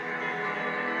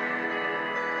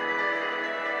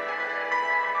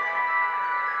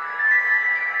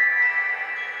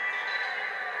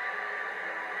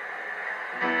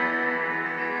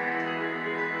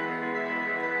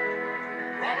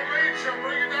 Robin Leach,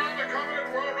 bringing down the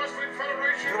Covenant World Wrestling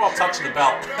Federation. Get them all touching the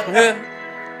belt.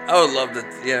 I would love to,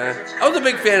 yeah. I was a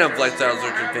big fan of Lifestyles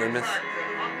Rich and Famous.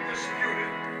 Undisputed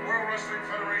World Wrestling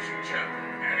Federation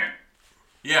champion.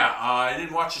 Yeah, I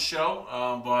didn't watch the show,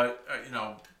 but,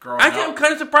 growing Actually, I'm up.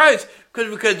 kind of surprised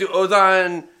because it was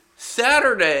on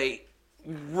Saturday,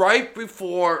 right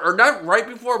before, or not right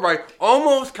before, but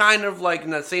almost kind of like in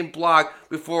that same block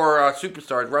before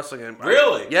Superstars Wrestling.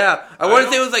 Really? Yeah. I want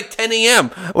to say it was like 10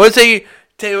 a.m. I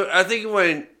think it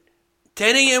went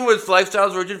 10 a.m. was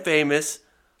Lifestyles Rich and Famous,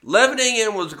 11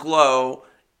 a.m. was Glow,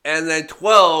 and then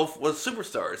 12 was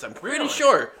Superstars. I'm pretty Really?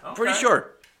 sure. Okay. Pretty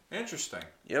sure. Interesting.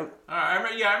 Yep. I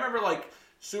remember like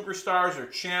Superstars or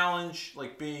Challenge,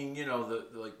 like being in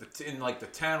the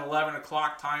 10, 11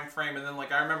 o'clock time frame, and then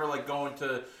like I remember like going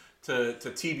to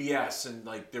TBS and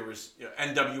like there was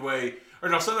NWA or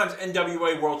no, sometimes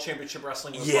NWA World Championship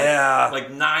Wrestling was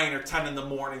like 9 or 10 in the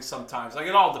morning sometimes. Like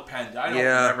it all depended. I don't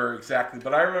remember exactly,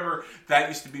 but I remember that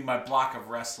used to be my block of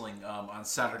wrestling on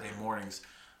Saturday mornings.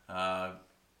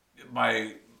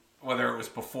 Whether it was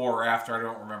before or after, I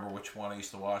don't remember which one I used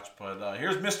to watch. But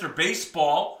here's Mr.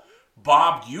 Baseball,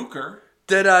 Bob Uecker.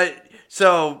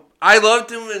 So I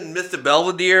loved him in Mr.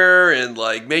 Belvedere and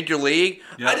like Major League.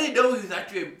 Yep. I didn't know he was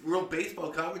actually a real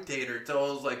baseball commentator until I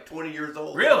was like 20 years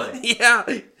old. Really? Yeah.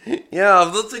 I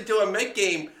was listening to a Met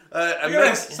game.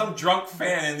 Some drunk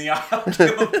fan in the aisle.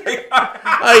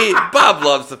 Bob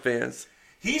loves the fans.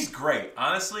 He's great,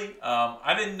 honestly.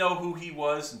 I didn't know who he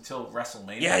was until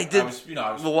WrestleMania. Yeah, he did.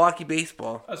 I was Milwaukee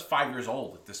baseball. I was 5 years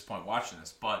old at this point watching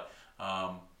this, but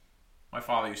my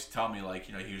father used to tell me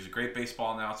he was a great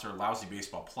baseball announcer, a lousy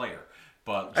baseball player,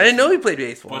 but I didn't know he played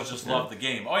baseball. But just loved the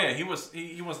game. Oh yeah, he wasn't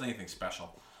anything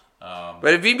special.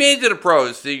 But if he made it to the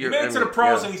pros, he made it to the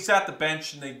pros, and he sat the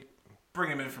bench, and they bring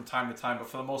him in from time to time. But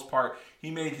for the most part, he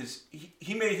made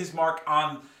his mark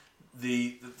on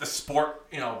the sport,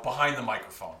 behind the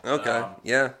microphone. Okay,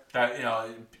 that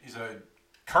he's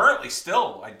currently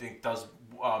still, I think, does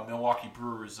Milwaukee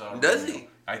Brewers. Does he?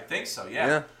 I think so.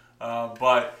 Yeah.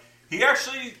 But he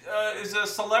actually is a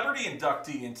celebrity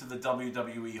inductee into the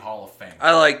WWE Hall of Fame.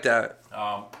 I like that.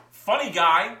 Funny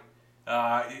guy.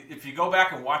 If you go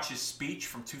back and watch his speech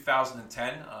from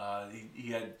 2010,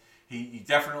 he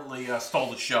definitely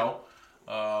stole the show.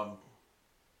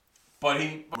 But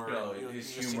his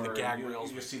humor,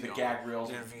 you see the gag reels,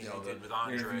 interviews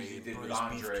he did with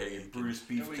Andre, Bruce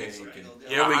Beefcake,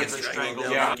 and Andre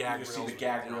strangled. Yeah, you see the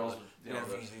gag reels.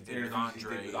 Interviews he did with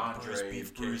Andre,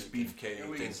 Bruce Beefcake.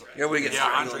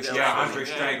 Andre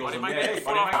strangles him.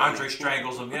 Andre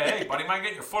strangles him. Yeah, hey, buddy, mind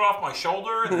getting your foot off my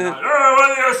shoulder? And then, what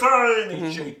are you saying?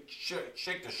 And he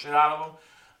shake the shit out of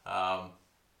him.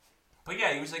 But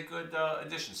yeah, he was a good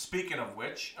addition. Speaking of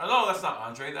which, no, that's not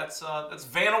Andre. That's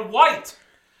Vanna White.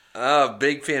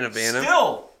 Big fan of Vanna.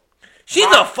 Still, she's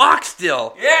a fox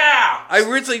still. Yeah, I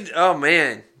really. Oh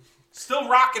man, still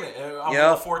rocking it. I'm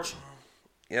well fortunate.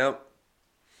 Yep,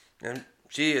 and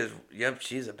she is. Yep,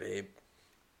 she's a babe.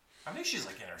 I think she's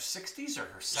like in her 60s or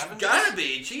her 70s. Gotta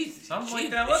be. Something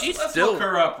like that. Let's look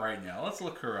her up right now.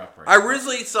 I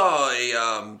originally saw a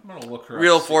I'm gonna look her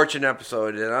Real up, Fortune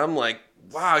episode, and I'm like,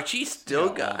 wow, she still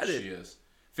got it. She is.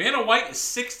 Vanna White is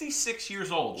 66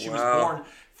 years old. She was born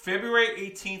February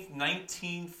 18th,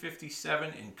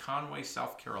 1957 in Conway,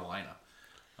 South Carolina.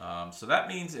 So that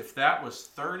means if that was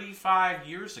 35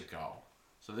 years ago,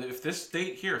 so that if this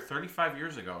date here, 35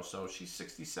 years ago, so she's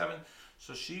 67,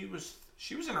 so she was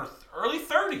in her early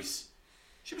 30s.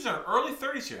 She was in her early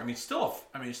 30s here.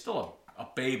 Still a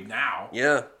babe now.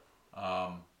 Yeah.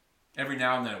 Every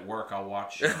now and then at work, I'll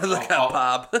watch. Look at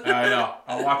Bob. I know.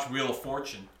 I'll watch Wheel of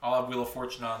Fortune. I'll have Wheel of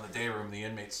Fortune on in the day room. The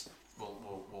inmates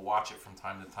will watch it from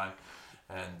time to time,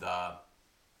 and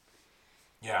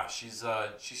yeah, she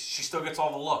still gets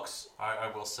all the looks. I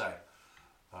will say,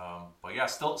 but yeah,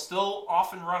 still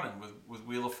off and running with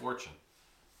Wheel of Fortune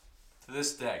to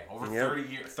this day. Over 30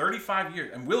 years, 35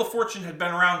 years, and Wheel of Fortune had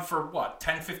been around for what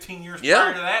 10, 15 years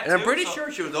prior to that. And I'm pretty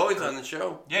sure she was always on the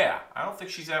show. Yeah, I don't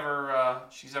think she's ever.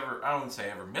 I wouldn't say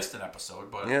ever missed an episode,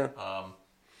 but yeah.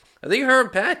 I think her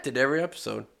and Pat did every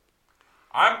episode.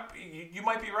 You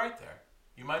might be right there.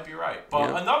 You might be right. But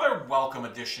another welcome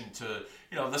addition to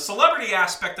the celebrity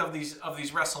aspect of these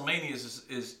WrestleManias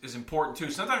is important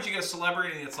too. Sometimes you get a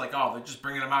celebrity and it's like, oh, they're just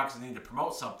bringing them out because they need to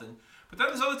promote something. But then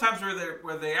there's other times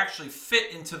where they actually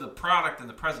fit into the product and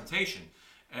the presentation.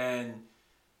 And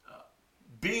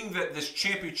being that this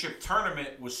championship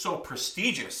tournament was so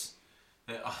prestigious,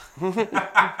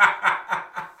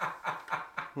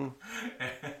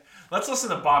 let's listen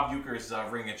to Bob Uecker's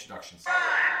ring introductions.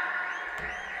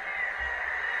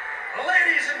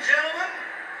 Ladies and gentlemen,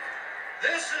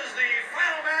 this is the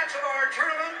final match of our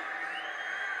tournament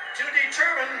to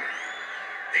determine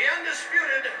the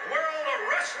undisputed World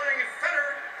Wrestling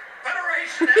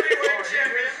Federation Heavyweight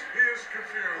Champion. He is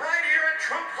confused. Right here at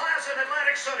Trump Plaza in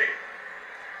Atlantic City.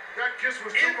 That kiss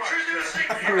was too much.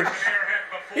 Introducing He was an airhead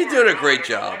before. He's doing a great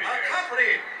job.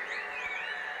 accompanied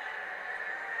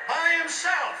by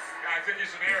himself. I think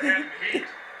he's an airhead in heat.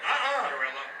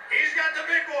 Gorilla. He's got the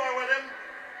big boy with him.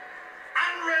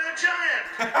 Andre the Giant.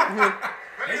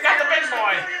 He's got the big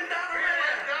boy. $1 million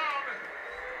man. Down.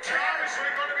 And obviously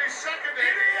going to be seconded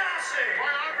Dibiase.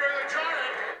 by Andre the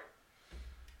Giant.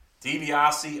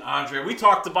 Dibiase, Andre. We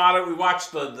talked about it. We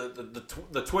watched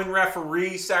the twin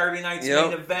referee Saturday night's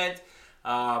main event.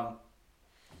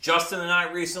 Justin and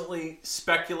I recently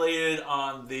speculated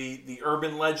on the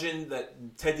urban legend that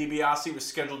Ted DiBiase was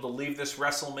scheduled to leave this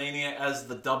WrestleMania as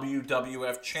the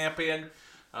WWF champion.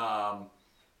 But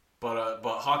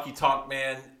Honky Tonk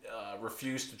Man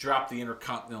refused to drop the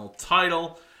Intercontinental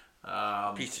title.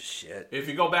 Piece of shit. If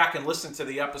you go back and listen to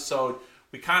the episode,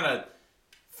 we kind of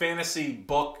fantasy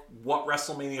book what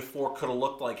WrestleMania 4 could have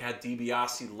looked like had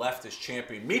DiBiase left as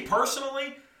champion. Me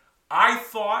personally, I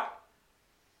thought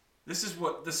this is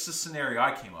the scenario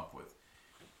I came up with.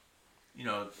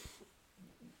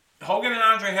 Hogan and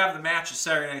Andre have the match at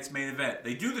Saturday night's main event.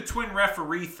 They do the twin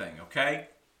referee thing, okay?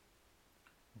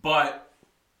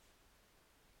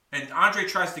 And Andre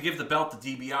tries to give the belt to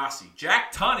DiBiase.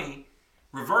 Jack Tunney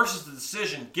reverses the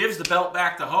decision, gives the belt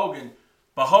back to Hogan,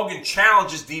 but Hogan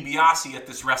challenges DiBiase at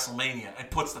this WrestleMania and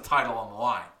puts the title on the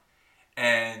line.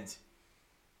 And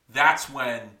that's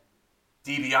when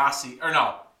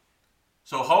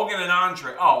So Hogan and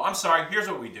Andre... Oh, I'm sorry. Here's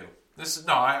what we do.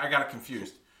 I got it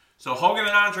confused. So Hogan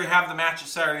and Andre have the match at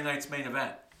Saturday night's main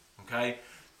event. Okay?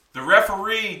 The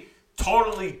referee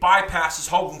totally bypasses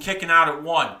Hogan kicking out at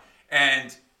 1.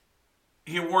 And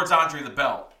he awards Andre the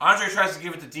belt. Andre tries to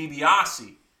give it to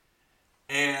DiBiase.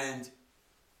 And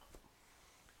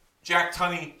Jack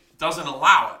Tunney doesn't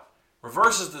allow it.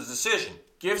 Reverses the decision.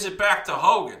 Gives it back to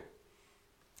Hogan.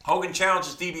 Hogan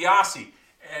challenges DiBiase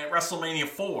at WrestleMania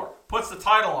 4. Puts the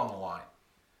title on the line.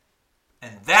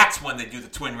 And that's when they do the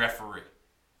twin referee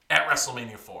at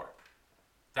WrestleMania 4.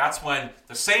 That's when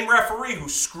the same referee who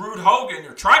screwed Hogan,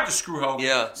 or tried to screw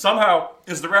Hogan, somehow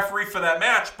is the referee for that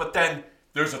match, but then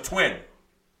there's a twin.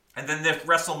 And then the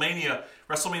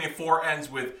WrestleMania 4 ends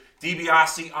with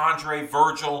DiBiase, Andre,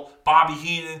 Virgil, Bobby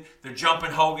Heenan. They're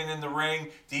jumping Hogan in the ring.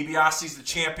 DiBiase's the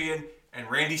champion. And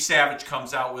Randy Savage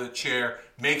comes out with a chair,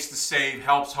 makes the save,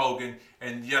 helps Hogan.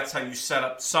 And that's how you set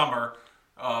up Summer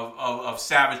of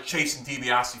Savage chasing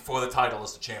DiBiase for the title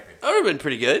as the champion. That would have been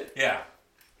pretty good. Yeah.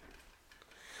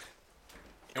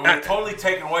 It would have totally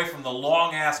taken away from the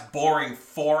long-ass, boring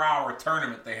 4-hour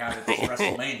tournament they had at this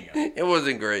WrestleMania. It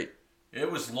wasn't great. It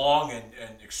was long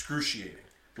and excruciating,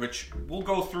 which we'll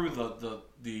go through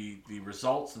the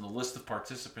results and the list of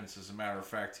participants, as a matter of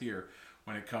fact, here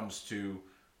when it comes to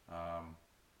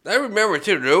I remember,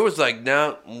 too, there was, like,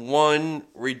 not one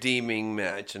redeeming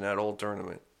match in that whole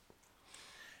tournament.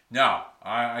 No,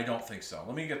 I don't think so.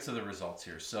 Let me get to the results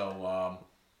here. So,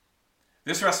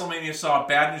 this WrestleMania saw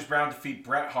Bad News Brown defeat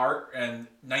Bret Hart and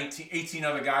 18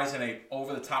 other guys in a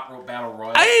over-the-top rope battle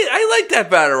royal. I like that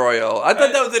battle royal. I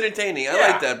thought that was entertaining. I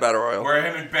like that battle royal. Where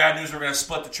him and Bad News were going to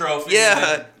split the trophy. Yeah. And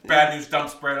then Bad News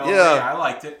dumps Bret over. Yeah, I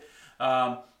liked it.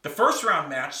 The first round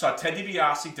match saw Ted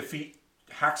DiBiase defeat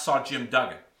Hacksaw Jim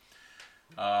Duggan.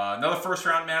 Another first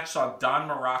round match saw Don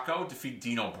Morocco defeat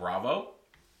Dino Bravo.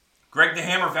 Greg the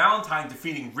Hammer Valentine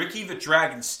defeating Ricky the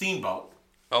Dragon Steamboat.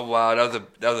 Oh wow, that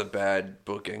was a bad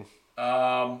booking.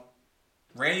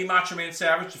 Randy Macho Man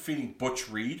Savage defeating Butch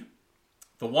Reed.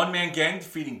 The One Man Gang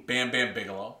defeating Bam Bam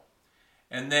Bigelow.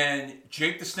 And then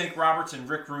Jake the Snake Roberts and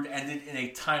Rick Rude ended in a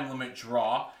time limit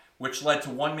draw, which led to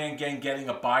One Man Gang getting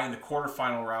a bye in the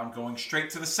quarterfinal round, going straight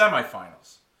to the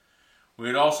semifinals. We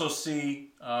would also see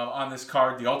on this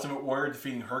card the Ultimate Warrior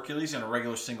defeating Hercules in a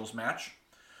regular singles match.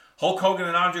 Hulk Hogan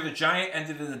and Andre the Giant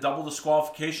ended in a double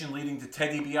disqualification, leading to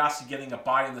Ted DiBiase getting a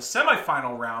bye in the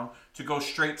semifinal round to go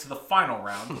straight to the final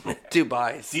round. 2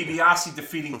 byes. DiBiase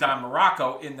defeating Don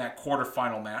Morocco in that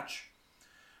quarterfinal match.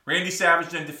 Randy Savage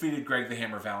then defeated Greg the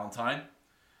Hammer Valentine.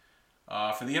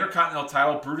 For the Intercontinental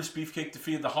title, Brutus Beefcake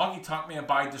defeated the Honky Tonk Man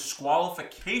by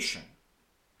disqualification.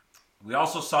 We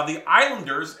also saw the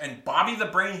Islanders and Bobby the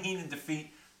Brain Heenan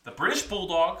defeat the British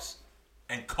Bulldogs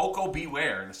and Coco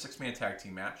Beware in a 6-man tag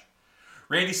team match.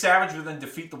 Randy Savage would then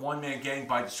defeat the One Man Gang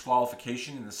by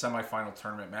disqualification in the semifinal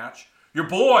tournament match. Your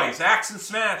boys, Axe and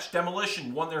Smash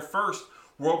Demolition, won their first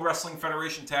World Wrestling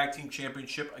Federation Tag Team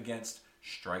Championship against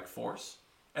Strikeforce.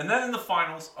 And then in the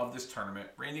finals of this tournament,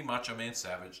 Randy Macho Man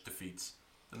Savage defeats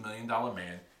the $1 Million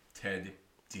Man, Ted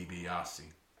DiBiase.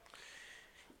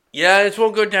 Yeah, this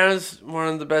won't go down as one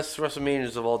of the best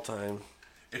WrestleManias of all time.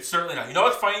 It's certainly not. You know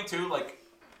what's funny, too? Like,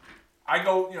 I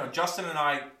go, Justin and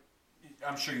I,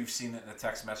 I'm sure you've seen it in the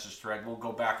text message thread. We'll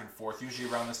go back and forth. Usually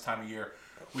around this time of year,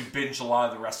 we binge a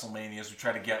lot of the WrestleManias. We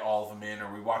try to get all of them in,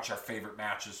 or we watch our favorite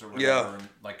matches or whatever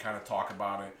and, kind of talk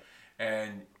about it.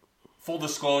 And full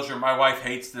disclosure, my wife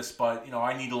hates this, but,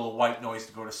 I need a little white noise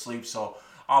to go to sleep, so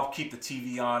I'll keep the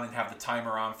TV on and have the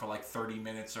timer on for like 30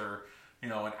 minutes or,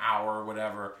 an hour or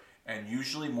whatever. And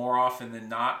usually, more often than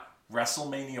not,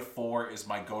 WrestleMania 4 is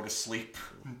my go-to-sleep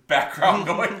background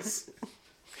noise.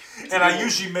 And I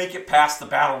usually make it past the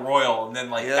Battle Royal, and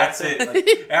then, that's it.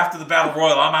 Like, after the Battle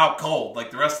Royal, I'm out cold. Like,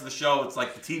 the rest of the show, it's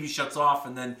like the TV shuts off,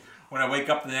 and then when I wake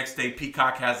up the next day,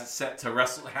 Peacock has it set to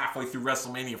halfway through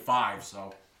WrestleMania 5,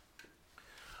 so.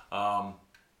 Yeah,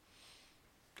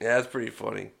 that's pretty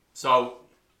funny. So,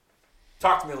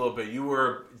 talk to me a little bit.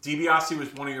 DiBiase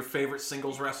was one of your favorite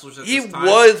singles wrestlers at this time? He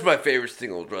was my favorite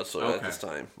singles wrestler at this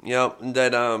time. Yep. And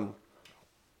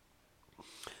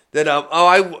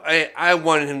I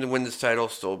wanted him to win this title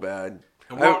so bad.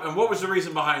 And what was the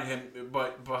reason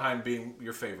behind being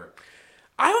your favorite?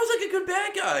 I was like a good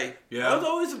bad guy. Yeah. I was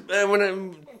always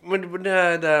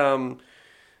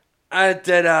I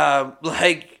did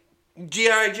like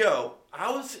G.I. Joe. I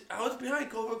was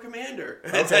behind Cobra Commander.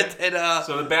 Okay.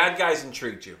 So the bad guys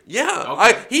intrigued you. Yeah.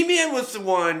 Okay. He-Man was the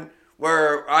one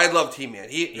where I loved He-Man.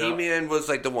 He-Man was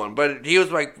like the one, but he was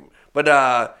like, but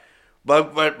I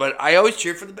always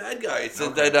cheered for the bad guys.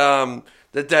 Okay.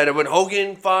 That when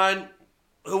Hogan fought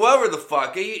whoever the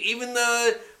fuck, even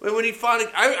when he fought,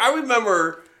 I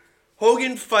remember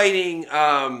Hogan fighting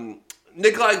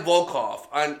Nikolai Volkov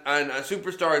on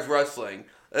Superstars Wrestling,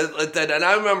 and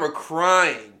I remember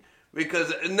crying.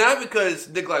 Not because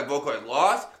Nikolai Volkov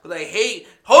lost, because I hate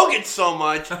Hogan so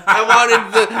much. I wanted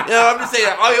I'm just saying,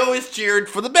 I always cheered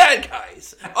for the bad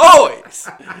guys. Always.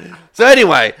 So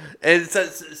anyway, and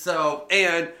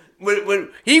and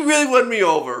when he really won me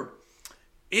over,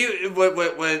 one of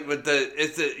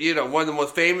the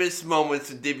most famous moments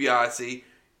in DiBiase,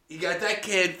 you got that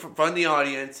kid from the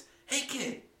audience. Hey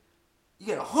kid,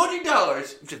 you got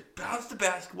 $100. Just bounce the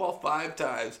basketball 5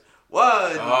 times.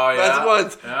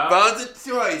 Once, bounce it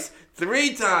twice,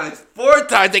 3 times, 4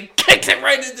 times, and kicks it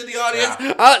right into the audience.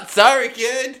 Yeah. Sorry,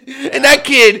 kid. Yeah. And that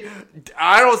kid,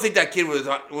 I don't think that kid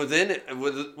was in it. They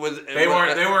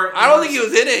weren't. I don't think he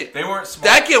was in it. They weren't smart.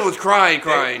 That kid was crying.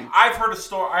 I heard a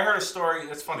story.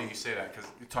 It's funny you say that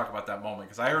because you talk about that moment.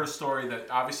 Because I heard a story that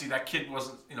obviously that kid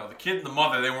wasn't. The kid and the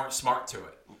mother, they weren't smart to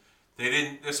it. They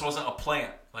didn't. This wasn't a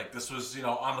plant. Like this was,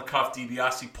 on the cuff.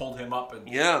 DiBiase pulled him up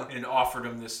and offered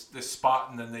him this spot,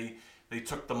 and then they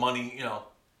took the money.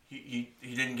 He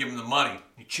didn't give him the money.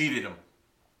 He cheated him.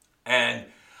 And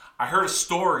I heard a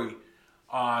story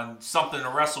on something to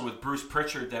wrestle with Bruce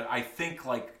Pritchard that I think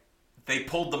they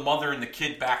pulled the mother and the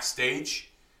kid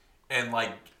backstage, and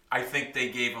I think they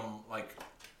gave him like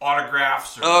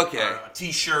autographs or a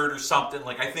T-shirt or something.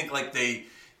 Like I think like they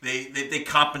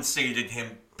compensated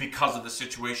him because of the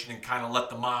situation and kind of let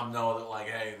the mom know that like,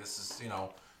 hey, this is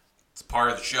it's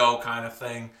part of the show kind of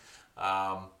thing.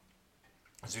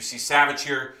 As we see Savage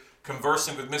here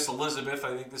conversing with Miss Elizabeth,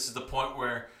 I think this is the point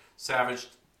where Savage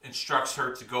instructs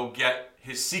her to go get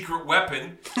his secret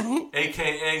weapon,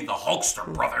 a.k.a. the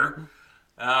Hulkster brother.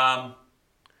 But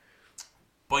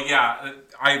yeah,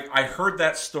 I heard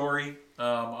that story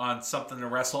on Something to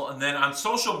Wrestle. And then on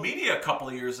social media a couple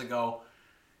of years ago,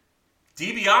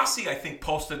 Dibiase, I think,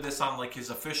 posted this on like his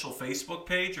official Facebook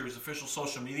page or his official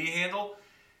social media handle.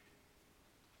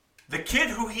 The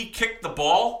kid who he kicked the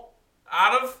ball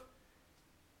out of,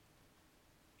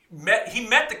 he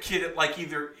met the kid at like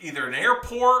either an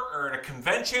airport or at a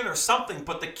convention or something,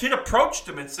 but the kid approached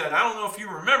him and said, I don't know if you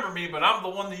remember me, but I'm the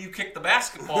one that you kicked the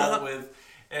basketball with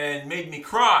and made me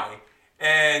cry.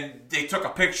 And they took a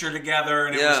picture together,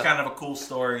 and it was kind of a cool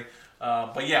story.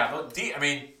 But yeah,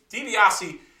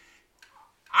 Dibiase,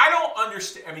 I don't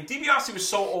understand. I mean, Dibiase was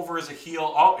so over as a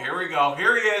heel. Oh, here we go.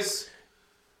 Here he is,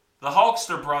 the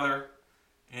Hulkster brother.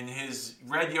 In his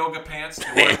red yoga pants,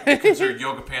 they were considered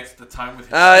yoga pants at the time. With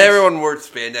his everyone wore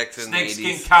spandex in the 80s.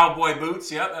 Snakeskin cowboy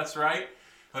boots. Yep, that's right.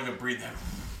 Look at breathe that.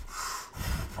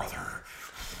 Brother.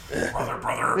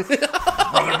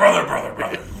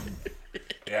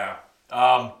 Yeah.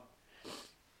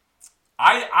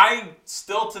 I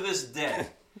still to this day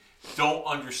don't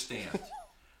understand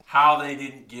how they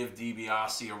didn't give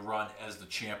Dibiase a run as the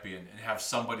champion and have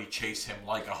somebody chase him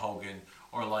like a Hogan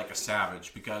or like a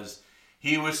Savage, because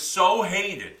he was so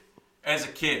hated as a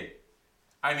kid.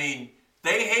 I mean,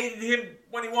 they hated him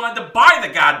when he wanted to buy the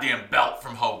goddamn belt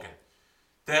from Hogan.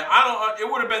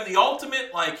 It would have been the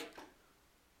ultimate, like,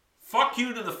 fuck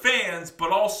you to the fans,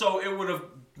 but also it would have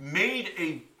made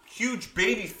a huge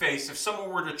baby face if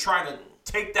someone were to try to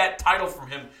take that title from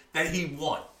him that he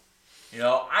won.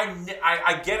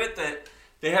 I get it that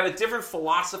they had a different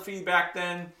philosophy back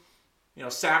then.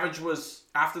 Savage was,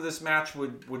 after this match,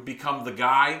 would become the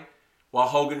guy, while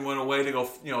Hogan went away to go,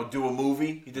 do a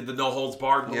movie. He did the No Holds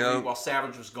Barred movie while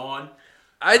Savage was gone.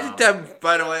 I think that,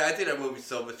 by the way, I think that movie's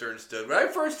so misunderstood. When I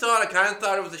first saw it, I kind of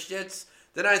thought it was the shits.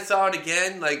 Then I saw it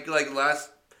again, like last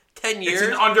 10 years.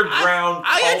 It's an underground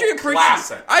cult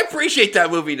classic. I appreciate that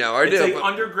movie now. It's an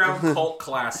underground cult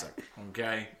classic,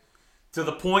 okay? To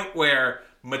the point where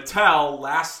Mattel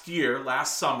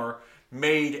last summer,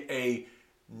 made a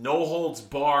No Holds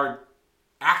Barred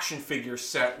action figure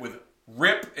set with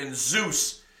Rip and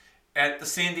Zeus at the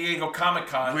San Diego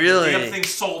Comic-Con. Really? The damn thing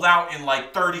sold out in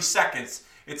like 30 seconds.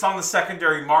 It's on the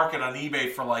secondary market on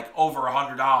eBay for like over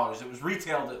 $100. It was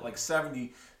retailed at like $70,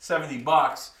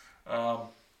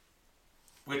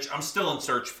 which I'm still in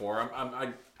search for.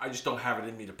 I just don't have it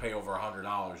in me to pay over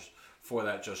 $100 for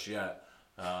that just yet.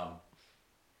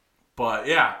 But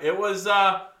yeah, it was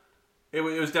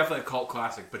definitely a cult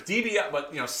classic. But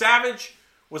Savage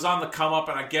was on the come up,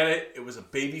 and I get it. It was a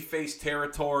babyface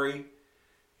territory.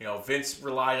 Vince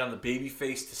relied on the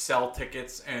babyface to sell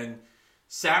tickets, and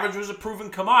Savage was a proven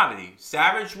commodity.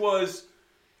 Savage was,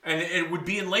 and it would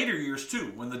be in later years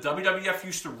too, when the WWF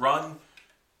used to run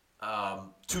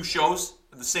 2 shows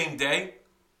the same day.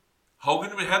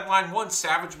 Hogan would headline one,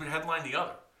 Savage would headline the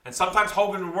other. And sometimes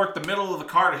Hogan would work the middle of the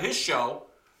card of his show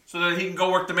so that he can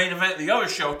go work the main event of the other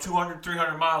show 200,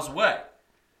 300 miles away.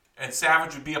 And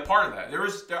Savage would be a part of that.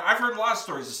 I've heard a lot of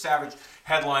stories of Savage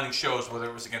headlining shows, whether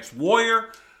it was against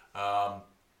Warrior.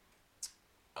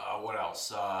 What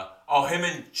else? Him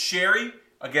and Sherry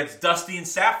against Dusty and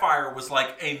Sapphire was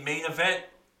like a main event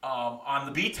on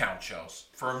the B-Town shows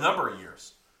for a number of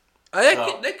years.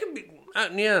 That could be,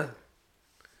 yeah.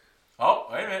 Oh,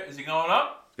 wait a minute. Is he going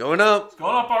up? Going up. It's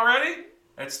going up already?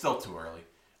 It's still too early.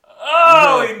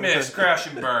 Oh, he missed. Crash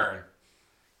and burn.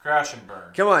 Crash and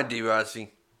burn. Come on, Dibiase.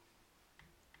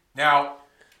 Now,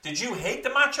 did you hate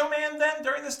the Macho Man then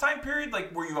during this time period?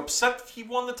 Like, were you upset that he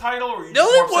won the title, or were you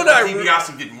more upset that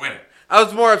Dibiase didn't win it? I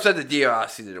was more upset that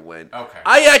Dibiase didn't win. Okay.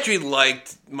 I actually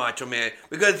liked Macho Man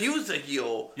because he was a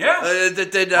heel. Yeah. Here's the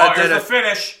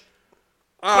finish.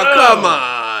 Oh, boom. Come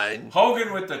on.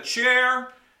 Hogan with the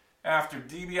chair after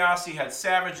Dibiase had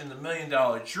Savage in the $1 Million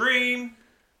Dream.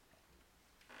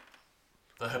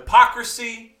 The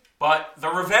hypocrisy, but the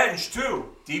revenge,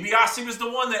 too. Dibiase was the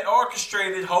one that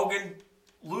orchestrated Hogan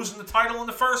losing the title in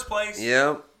the first place.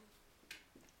 Yep.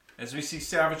 As we see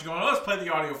Savage going, let's play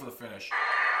the audio for the finish.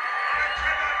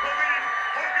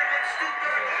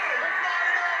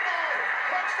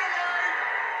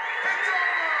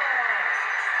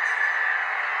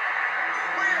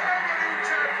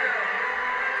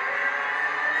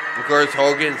 Of course,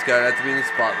 Hogan's got to have to be in the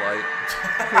spotlight.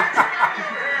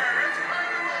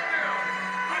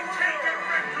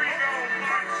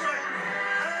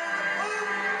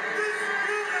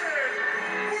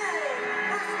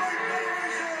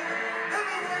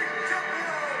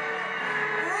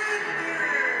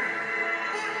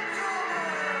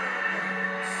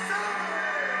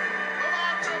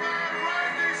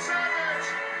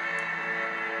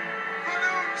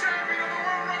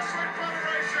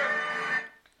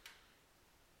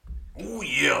 Oh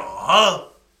yeah, huh?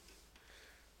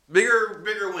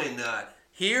 Bigger win,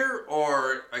 here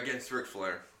or against Ric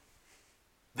Flair?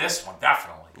 This one,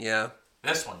 definitely. Yeah.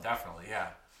 This one, definitely, yeah.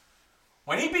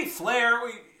 When he beat Flair,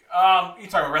 you talking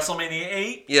about WrestleMania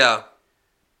 8? Yeah.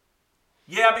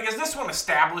 Yeah, because this one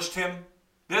established him.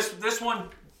 This one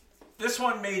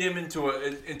made him into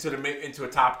a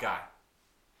top guy.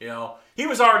 You know, he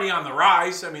was already on the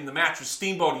rise. I mean, the match with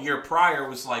Steamboat a year prior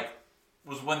was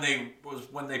when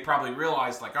they probably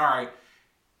realized, like, all right,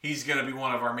 he's going to be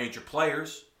one of our major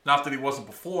players. Not that he wasn't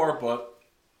before, but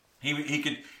he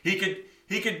could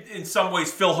in some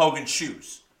ways fill Hogan's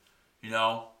shoes. You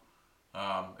know,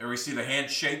 ever see the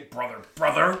handshake,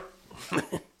 brother?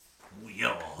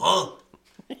 Yeah, huh?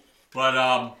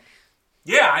 But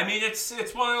yeah, I mean, it's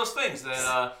one of those things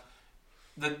that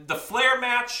the Flair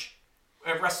match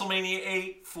at WrestleMania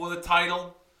 8 for the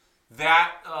title,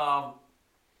 that I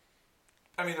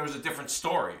mean, there was a different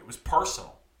story. It was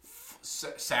personal.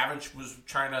 Savage was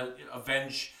trying to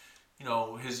avenge, you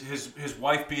know, his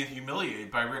wife being humiliated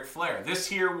by Ric Flair. This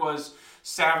here was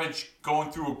Savage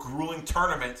going through a grueling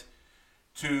tournament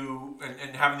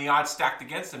and having the odds stacked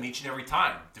against him each and every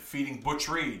time, defeating Butch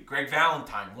Reed, Greg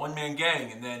Valentine, One Man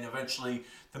Gang, and then eventually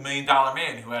the $1 Million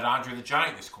Man who had Andre the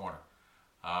Giant in his corner.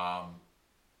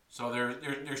 So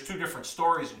there's two different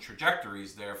stories and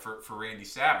trajectories there for Randy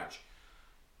Savage.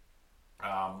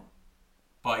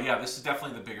 But yeah, this is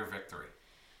definitely the bigger victory.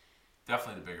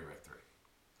 Definitely the bigger victory,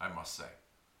 I must say.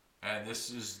 And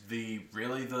this is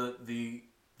really the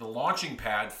launching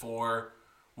pad for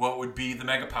what would be the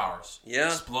Mega Powers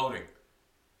exploding.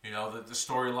 You know, the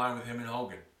storyline with him and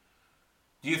Hogan.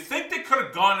 Do you think they could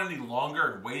have gone any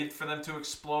longer and waited for them to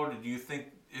explode? Or do you think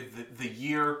the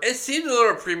year... It seemed a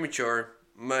little premature,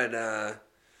 but...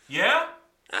 Yeah?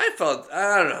 I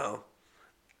don't know.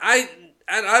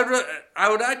 I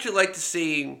would actually like to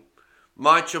see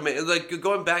Macho Man, like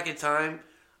going back in time.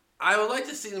 I would like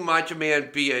to see the Macho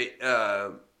Man be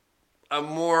a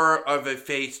more of a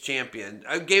face champion.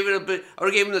 I would have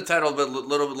given him the title a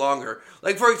little bit longer.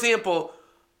 Like, for example,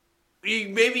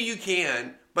 maybe you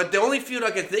can, but the only feud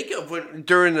I can think of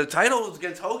during the title was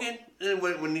against Hogan, and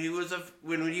when he was a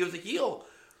heel.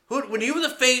 When he was a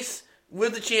face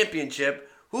with the championship,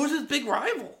 who was his big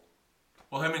rival?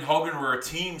 Well, him and Hogan were a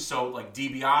team, so like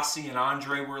Dibiase and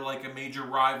Andre were like a major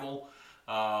rival.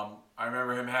 I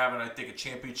remember him having, I think, a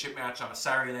championship match on a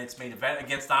Saturday night's main event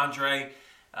against Andre.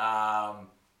 Right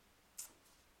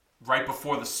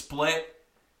before the split,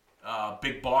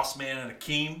 Big Boss Man and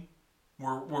Akeem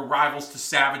were rivals to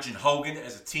Savage and Hogan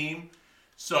as a team.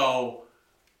 So,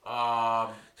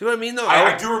 see what I mean, though?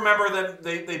 I do remember them.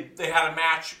 They had a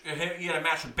match. He had a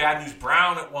match with Bad News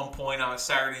Brown at one point on a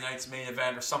Saturday night's main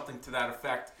event or something to that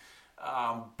effect.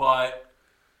 But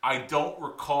I don't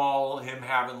recall him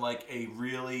having like a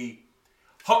really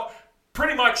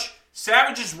pretty much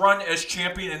Savage's run as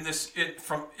champion in this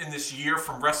year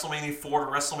from WrestleMania 4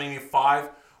 to WrestleMania 5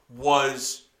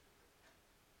 was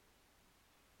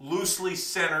loosely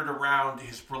centered around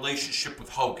his relationship with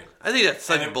Hogan. I think that's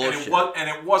such bullshit. And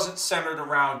it wasn't centered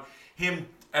around him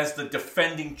as the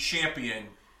defending champion,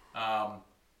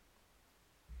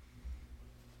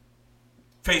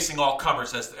 facing all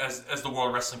comers as the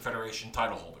World Wrestling Federation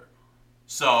title holder.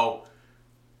 So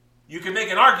you can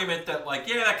make an argument that, like,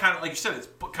 yeah, that kind of, like you said, it's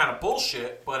kind of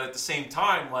bullshit, but at the same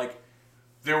time, like,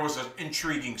 there was an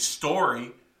intriguing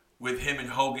story with him and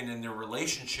Hogan and their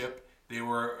relationship. They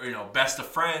were, you know, best of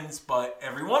friends, but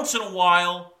every once in a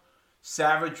while,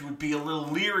 Savage would be a little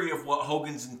leery of what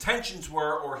Hogan's intentions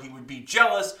were, or he would be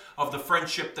jealous of the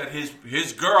friendship that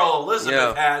his girl,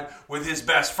 Elizabeth, had with his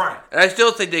best friend. And I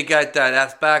still think they got that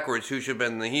ass backwards, who should have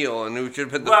been the heel and who should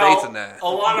have been the face in that. A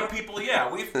lot of people, yeah,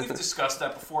 we've discussed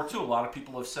that before, too. A lot of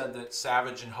people have said that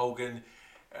Savage and Hogan,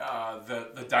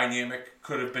 the dynamic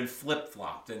could have been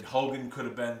flip-flopped, and Hogan could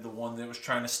have been the one that was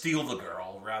trying to steal the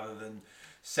girl, rather than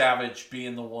Savage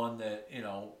being the one that, you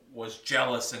know, was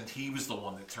jealous and he was the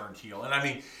one that turned heel. And I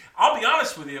mean, I'll be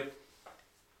honest with you,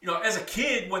 you know, as a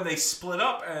kid when they split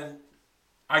up, and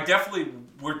we're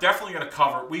definitely going to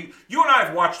cover. You and I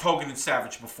have watched Hogan and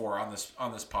Savage before on this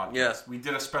podcast. Yes. We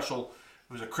did a special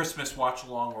It was a Christmas watch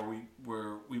along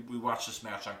where we watched this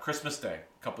match on Christmas Day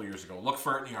a couple of years ago. Look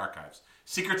for it in the archives.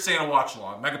 Secret Santa watch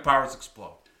along. Mega Powers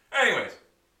Explode. Anyways,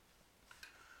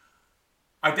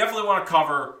 I definitely want to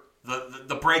cover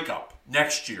the breakup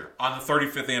next year on the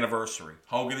 35th anniversary.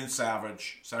 Hogan and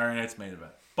Savage, Saturday Night's Main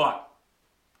Event. But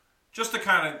just to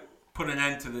kind of put an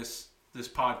end to this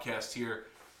podcast here,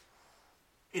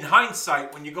 in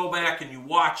hindsight, when you go back and you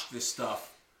watch this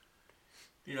stuff,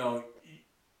 you know,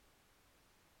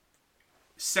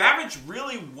 Savage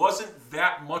really wasn't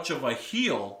that much of a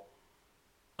heel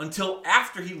until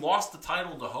after he lost the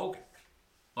title to Hogan.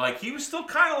 Like, he was still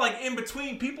kind of like in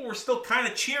between. People were still kind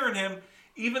of cheering him,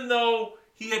 even though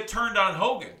he had turned on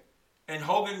Hogan. And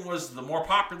Hogan was the more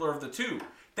popular of the two.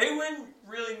 They wouldn't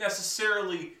really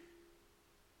necessarily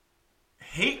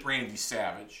hate Randy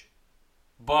Savage,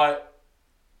 but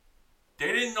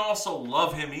they didn't also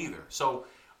love him either. So,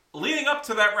 leading up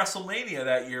to that WrestleMania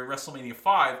that year, WrestleMania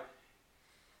 5,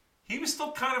 he was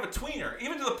still kind of a tweener,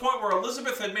 even to the point where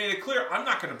Elizabeth had made it clear, I'm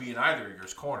not going to be in either of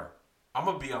yours corner. I'm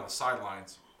going to be on the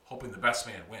sidelines hoping the best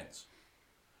man wins.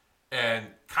 And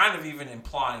kind of even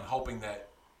implying, hoping that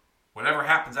whatever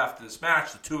happens after this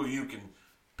match, the two of you can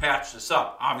patch this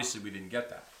up. Obviously, we didn't get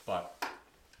that, but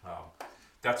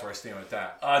that's where I stand with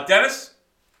that. Dennis,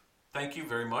 thank you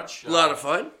very much. A lot of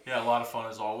fun. Yeah, a lot of fun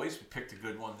as always. We picked a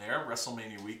good one there.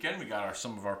 WrestleMania weekend. We got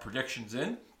some of our predictions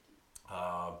in.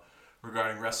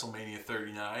 Regarding WrestleMania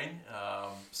 39,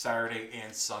 Saturday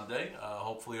and Sunday.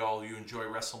 Hopefully all of you enjoy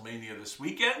WrestleMania this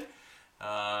weekend.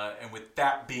 And with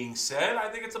that being said, I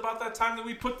think it's about that time that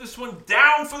we put this one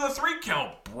down for the 3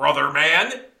 count, brother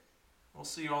man. We'll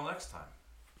see you all next time.